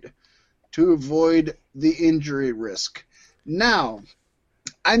fight to avoid the injury risk. Now,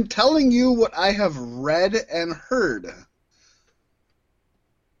 I'm telling you what I have read and heard.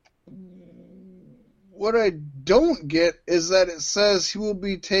 What I don't get is that it says he will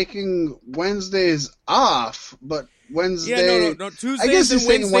be taking Wednesdays off, but Wednesday... Yeah, no. Tuesdays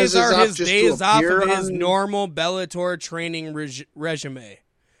and Wednesdays are his days off of his normal Bellator training regime.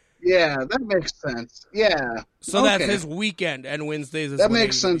 Yeah, that makes sense. Yeah. So that's his weekend, and Wednesdays is that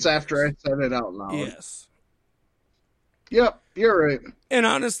makes sense after I said it out loud. Yes. Yep, you're right. And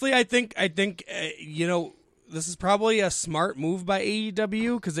honestly, I think this is probably a smart move by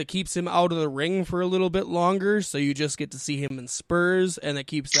AEW because it keeps him out of the ring for a little bit longer, so you just get to see him in spurs, and it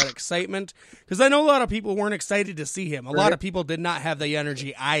keeps that excitement. Because I know a lot of people weren't excited to see him. A lot of people did not have the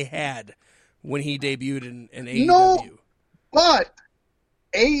energy I had when he debuted in AEW. No, but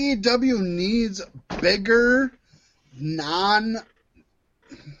AEW needs bigger, non-crack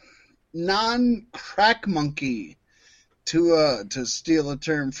monkey, to steal a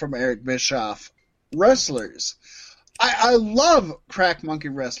term from Eric Bischoff, wrestlers. I love crack monkey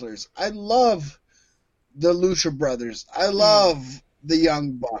wrestlers. I love the Lucha Brothers. I love the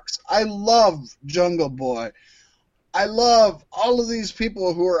Young Bucks. I love Jungle Boy. I love all of these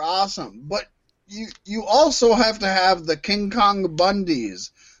people who are awesome. But you also have to have the King Kong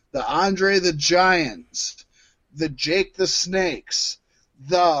Bundys, the Andre the Giants, the Jake the Snakes,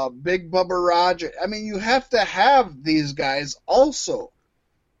 the Big Bubba Roger. I mean, you have to have these guys also.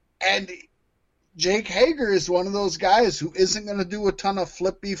 And Jake Hager is one of those guys who isn't going to do a ton of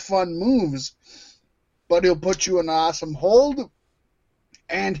flippy fun moves, but he'll put you in an awesome hold,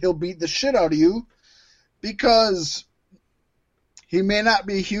 and he'll beat the shit out of you because he may not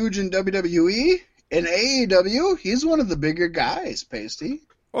be huge in WWE. In AEW, he's one of the bigger guys, Pasty.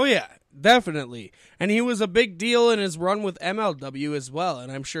 Oh, yeah, definitely. And he was a big deal in his run with MLW as well, and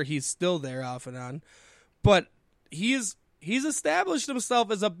I'm sure he's still there off and on. But he's established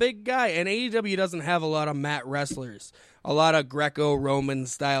himself as a big guy, and AEW doesn't have a lot of mat wrestlers, a lot of Greco-Roman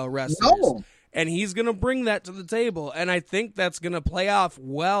style wrestlers. No. And he's going to bring that to the table, and I think that's going to play off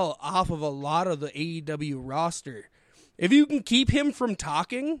well off of a lot of the AEW roster. If you can keep him from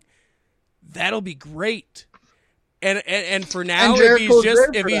talking, that'll be great. And for now,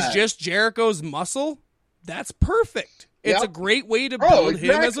 if he's just Jericho's muscle, that's perfect. It's a great way to build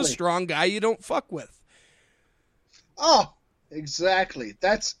him as a strong guy you don't fuck with. Oh, exactly.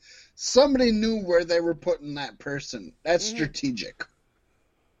 That's somebody knew where they were putting that person. That's strategic.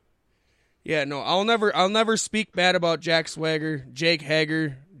 Yeah, no, I'll never speak bad about Jake Swagger, Jake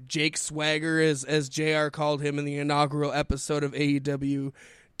Swagger, as JR called him in the inaugural episode of AEW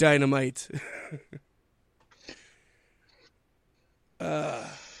Dynamite. What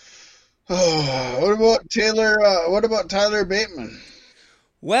about Taylor? What about Tyler Bateman?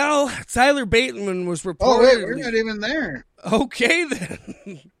 Well, Tyler Bateman was reported. Oh wait, we're not even there. Okay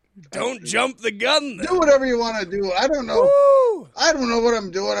then. Don't jump the gun then. Do whatever you want to do. I don't know. Woo! I don't know what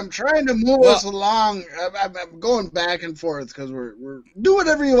I'm doing. I'm trying to move us along. I'm going back and forth because we're do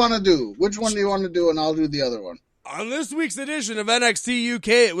whatever you want to do. Which one do you want to do, and I'll do the other one. On this week's edition of NXT UK,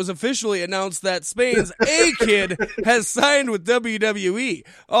 it was officially announced that Spain's A-Kid has signed with WWE.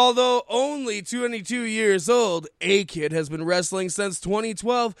 Although only 22 years old, A-Kid has been wrestling since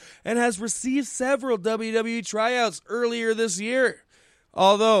 2012 and has received several WWE tryouts earlier this year.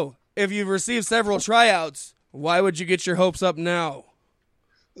 Although, if you've received several tryouts, why would you get your hopes up now?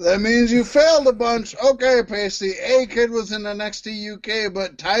 That means you failed a bunch. Okay, Pacey, A-Kid was in NXT UK,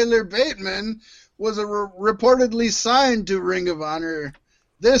 but Tyler Bateman was reportedly signed to Ring of Honor.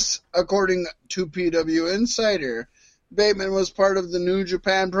 This, according to PW Insider. Bateman was part of the New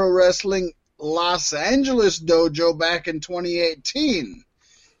Japan Pro Wrestling Los Angeles dojo back in 2018.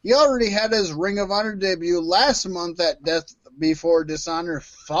 He already had his Ring of Honor debut last month at Death Before Dishonor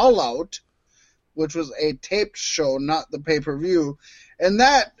Fallout, which was a taped show, not the pay-per-view, and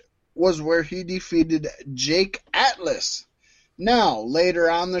that was where he defeated Jake Atlas. Now, later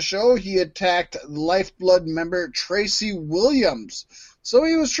on the show, he attacked Lifeblood member Tracy Williams, so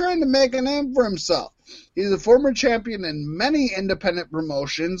he was trying to make a name for himself. He's a former champion in many independent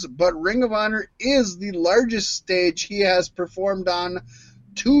promotions, but Ring of Honor is the largest stage he has performed on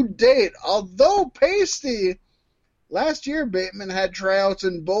to date. Although Pasty, last year Bateman had tryouts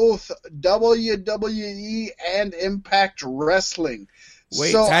in both WWE and Impact Wrestling.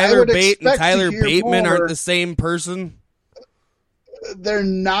 Wait, so Tyler Bate and Tyler Bateman aren't the same person? They're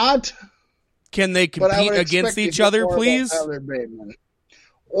not. Can they compete against each other, please? Tyler Bateman.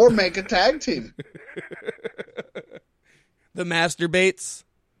 Or make a tag team. The Masturbates.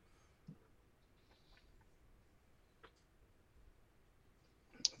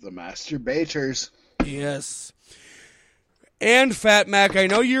 The Masturbators. Yes. And Fat Mac, I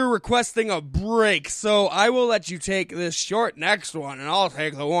know you're requesting a break, so I will let you take this short next one, and I'll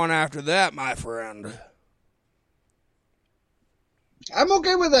take the one after that, my friend. I'm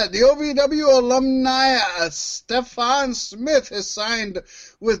okay with that. The OVW alumni Stefan Smith has signed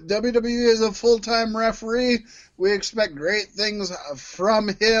with WWE as a full-time referee. We expect great things from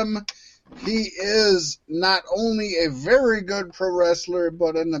him. He is not only a very good pro wrestler,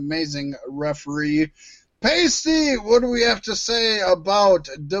 but an amazing referee. Pasty, what do we have to say about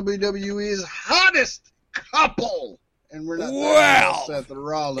WWE's hottest couple? And we're not well, Seth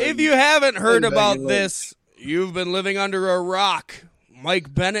Rollins. If you haven't heard about this, you've been living under a rock.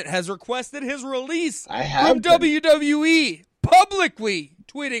 Mike Bennett has requested his release from WWE publicly,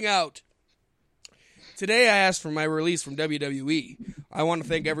 tweeting out, "Today I asked for my release from WWE. I want to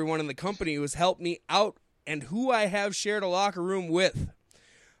thank everyone in the company who has helped me out and who I have shared a locker room with.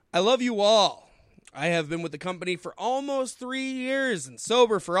 I love you all. I have been with the company for almost 3 years and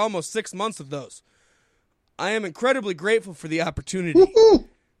sober for almost 6 months of those. I am incredibly grateful for the opportunity. Woo-hoo!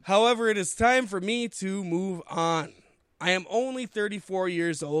 However, it is time for me to move on. I am only 34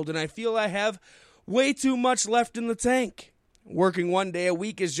 years old, and I feel I have way too much left in the tank. Working 1 day a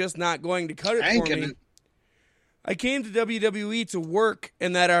week is just not going to cut it for me. I came to WWE to work,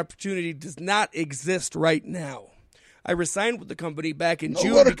 and that opportunity does not exist right now. I resigned with the company back in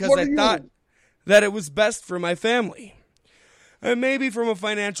June because I thought that it was best for my family. And maybe from a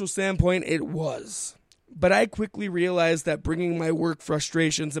financial standpoint, it was. But I quickly realized that bringing my work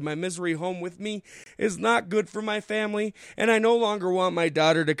frustrations and my misery home with me is not good for my family, and I no longer want my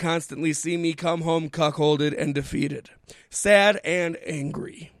daughter to constantly see me come home cuckolded and defeated, sad and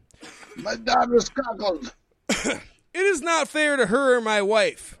angry. My daughter's cuckold. It is not fair to her or my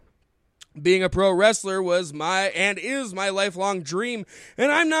wife. Being a pro wrestler was and is my lifelong dream,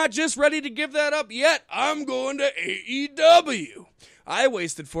 and I'm not just ready to give that up yet. I'm going to AEW. I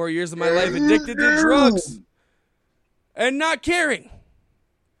wasted 4 years of my life addicted to drugs and not caring.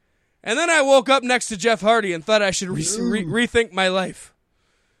 And then I woke up next to Jeff Hardy and thought I should rethink my life.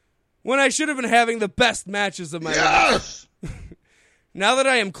 When I should have been having the best matches of my life. Now that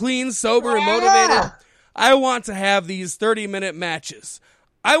I am clean, sober, and motivated, I want to have these 30-minute matches.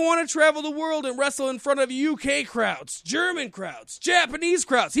 I want to travel the world and wrestle in front of UK crowds, German crowds, Japanese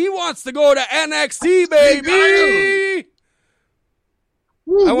crowds. He wants to go to NXT, baby!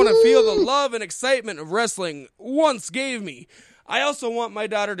 I want to feel the love and excitement of wrestling once gave me. I also want my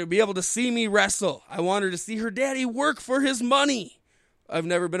daughter to be able to see me wrestle. I want her to see her daddy work for his money. I've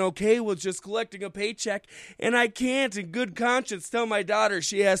never been okay with just collecting a paycheck, and I can't in good conscience tell my daughter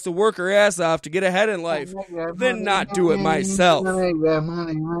she has to work her ass off to get ahead in life, then not do it myself.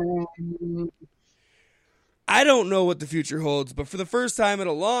 I don't know what the future holds, but for the first time in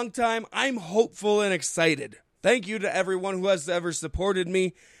a long time, I'm hopeful and excited. Thank you to everyone who has ever supported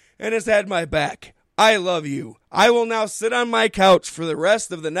me and has had my back. I love you. I will now sit on my couch for the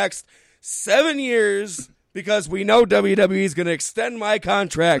rest of the next 7 years because we know WWE is going to extend my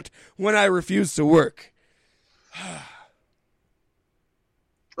contract when I refuse to work.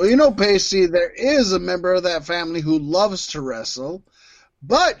 Well, you know, Pacey, there is a member of that family who loves to wrestle,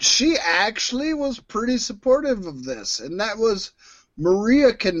 but she actually was pretty supportive of this, and that was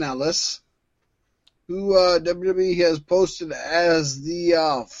Maria Kanellis, who WWE has posted as the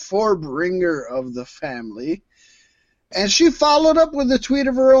forebringer of the family. And she followed up with a tweet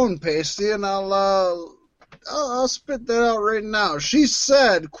of her own, Pasty, and I'll spit that out right now. She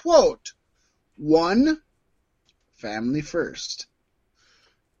said, quote, 1, family first.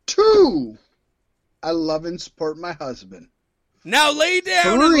 2, I love and support my husband. Now lay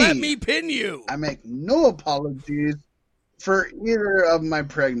down 3, and let me pin you. I make no apologies for either of my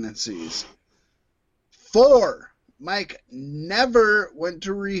pregnancies. 4, Mike never went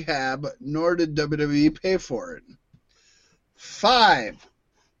to rehab, nor did WWE pay for it. 5,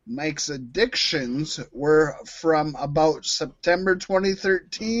 Mike's addictions were from about September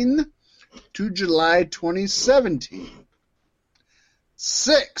 2013 to July 2017.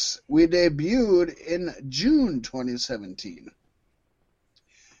 6, we debuted in June 2017.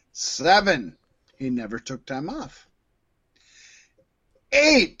 7, he never took time off.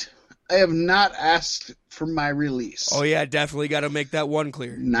 8, I have not asked for my release. Oh, yeah, definitely got to make that one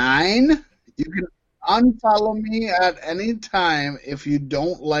clear. 9, you can unfollow me at any time if you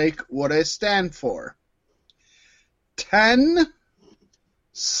don't like what I stand for. 10,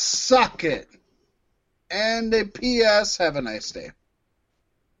 suck it. And a P.S., have a nice day.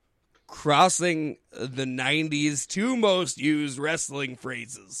 crossing the 90s two most used wrestling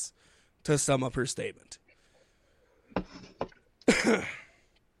phrases to sum up her statement.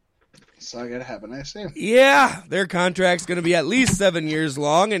 So I gotta have a nice day. Yeah, their contract's going to be at least 7 years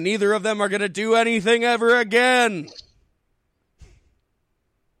long, and neither of them are going to do anything ever again.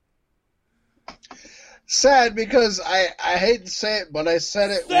 Sad, because I hate to say it, but I said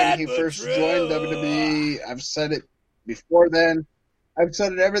it when he first joined WWE. I've said it before then. I've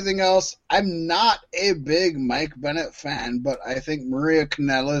said it everything else. I'm not a big Mike Bennett fan, but I think Maria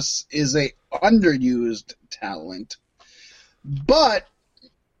Kanellis is a underused talent. But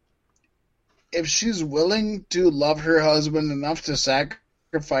if she's willing to love her husband enough to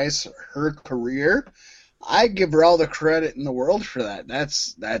sacrifice her career, I give her all the credit in the world for that.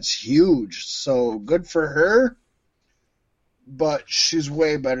 That's huge. So good for her. But she's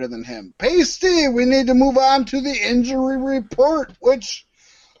way better than him. Pasty, we need to move on to the injury report, which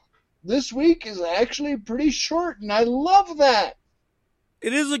this week is actually pretty short, and I love that.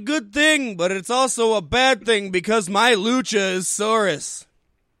 It is a good thing, but it's also a bad thing because my Lucha is Saurus.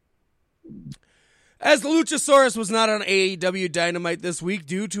 As the Luchasaurus was not on AEW Dynamite this week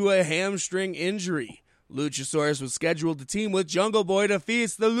due to a hamstring injury, Luchasaurus was scheduled to team with Jungle Boy to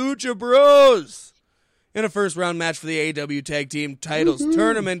face the Lucha Bros in a first-round match for the AEW Tag Team Titles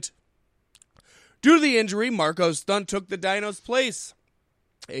Tournament. Due to the injury, Marco Stunt took the Dino's place.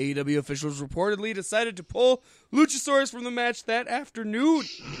 AEW officials reportedly decided to pull Luchasaurus from the match that afternoon,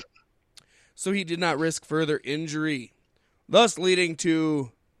 so he did not risk further injury, thus leading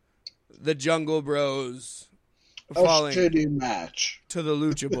to the Jungle Bros falling match to the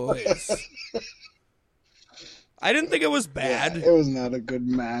Lucha Boys. I didn't think it was bad. Yeah, it was not a good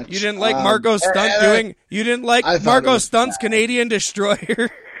match. You didn't like Marco Stunt doing... You didn't like Marco Stunt's bad. Canadian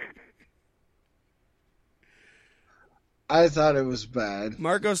Destroyer? I thought it was bad.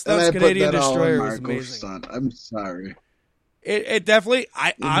 Marco Stunt's Canadian Destroyer was amazing. Stunt. I'm sorry. It definitely...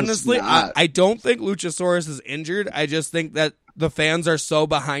 Honestly, I don't think Luchasaurus is injured. I just think that the fans are so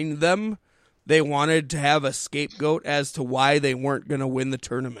behind them, they wanted to have a scapegoat as to why they weren't going to win the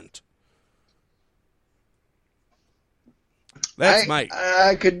tournament. That's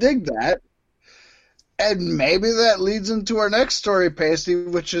I could dig that. And maybe that leads into our next story, Pasty,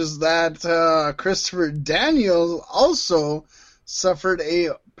 which is that Christopher Daniels also suffered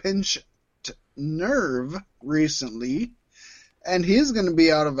a pinched nerve recently, and he's going to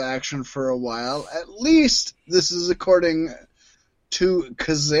be out of action for a while. At least this is according to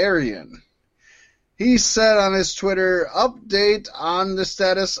Kazarian. He said on his Twitter, update on the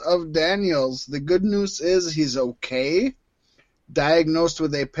status of Daniels. The good news is he's okay. Diagnosed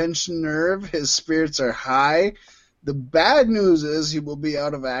with a pinched nerve, his spirits are high. The bad news is he will be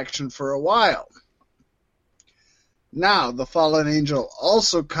out of action for a while. Now, the Fallen Angel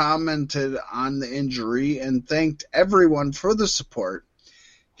also commented on the injury and thanked everyone for the support.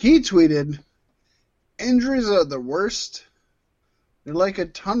 He tweeted, injuries are the worst. They're like a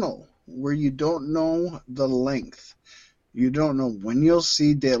tunnel where you don't know the length. You don't know when you'll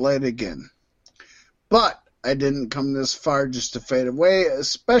see daylight again. But I didn't come this far just to fade away,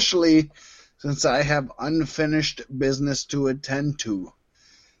 especially since I have unfinished business to attend to.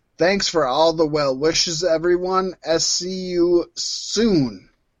 Thanks for all the well wishes, everyone. See you soon.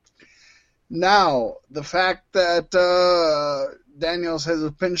 Now, the fact that Daniels has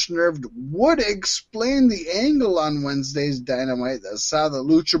a pinched nerve would explain the angle on Wednesday's Dynamite that saw the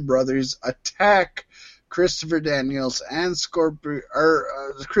Lucha Brothers attack Christopher Daniels and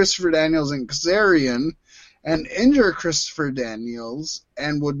Christopher Daniels and Kazarian and injure Christopher Daniels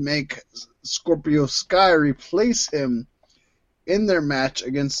and would make Scorpio Sky replace him in their match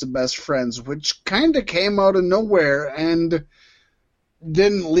against the Best Friends, which kind of came out of nowhere and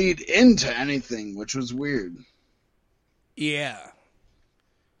didn't lead into anything, which was weird. Yeah.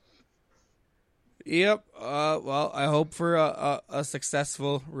 Yep. Well, I hope for a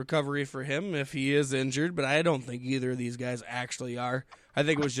successful recovery for him if he is injured, but I don't think either of these guys actually are. I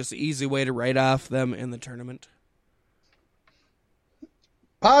think it was just an easy way to write off them in the tournament.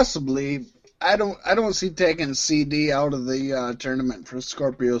 Possibly. I don't see taking CD out of the tournament for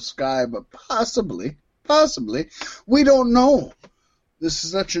Scorpio Sky, but possibly. We don't know. This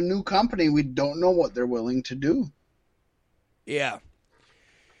is such a new company, we don't know what they're willing to do. Yeah.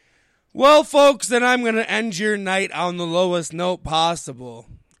 Well, folks, then I'm going to end your night on the lowest note possible.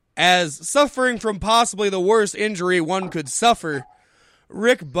 As suffering from possibly the worst injury one could suffer,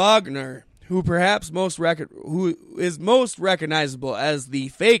 Rick Bogner, who is most recognizable as the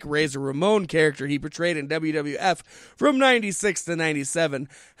fake Razor Ramon character he portrayed in WWF from 96 to 97,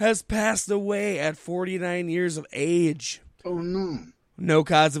 has passed away at 49 years of age. Oh, no. No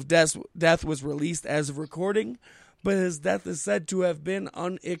cause of death was released as of recording, but his death is said to have been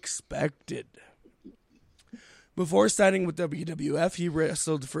unexpected. Before signing with WWF, he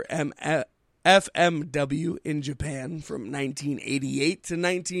wrestled for FMW in Japan from 1988 to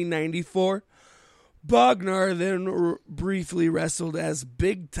 1994. Bognar then briefly wrestled as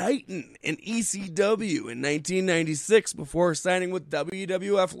Big Titan in ECW in 1996 before signing with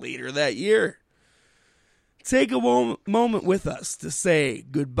WWF later that year. Take a moment with us to say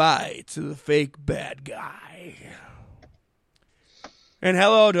goodbye to the fake bad guy. And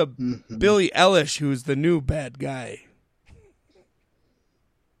hello to Billie Eilish, who's the new bad guy.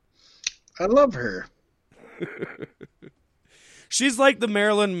 I love her. She's like the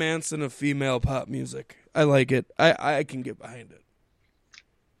Marilyn Manson of female pop music. I like it. I can get behind it.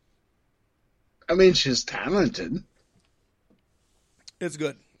 I mean, she's talented. It's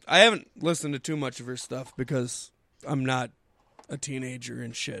good. I haven't listened to too much of her stuff because I'm not a teenager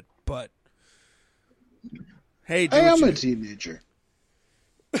and shit, but hey, I am a teenager.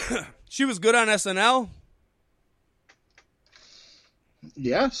 She was good on SNL.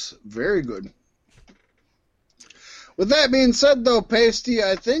 Yes, very good. With that being said, though, Pasty,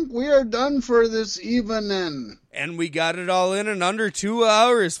 I think we are done for this evening. And we got it all in under 2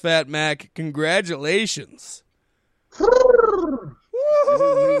 hours, Fat Mac. Congratulations.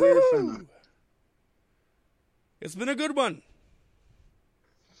 It's been a good one.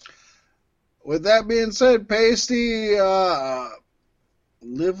 With that being said, Pasty,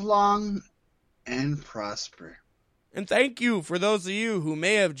 live long and prosper. And thank you for those of you who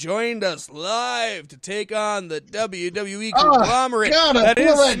may have joined us live to take on the WWE conglomerate that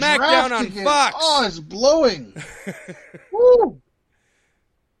is SmackDown on Fox. Oh, it's blowing. Woo!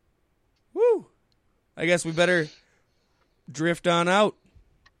 Woo! I guess we better drift on out.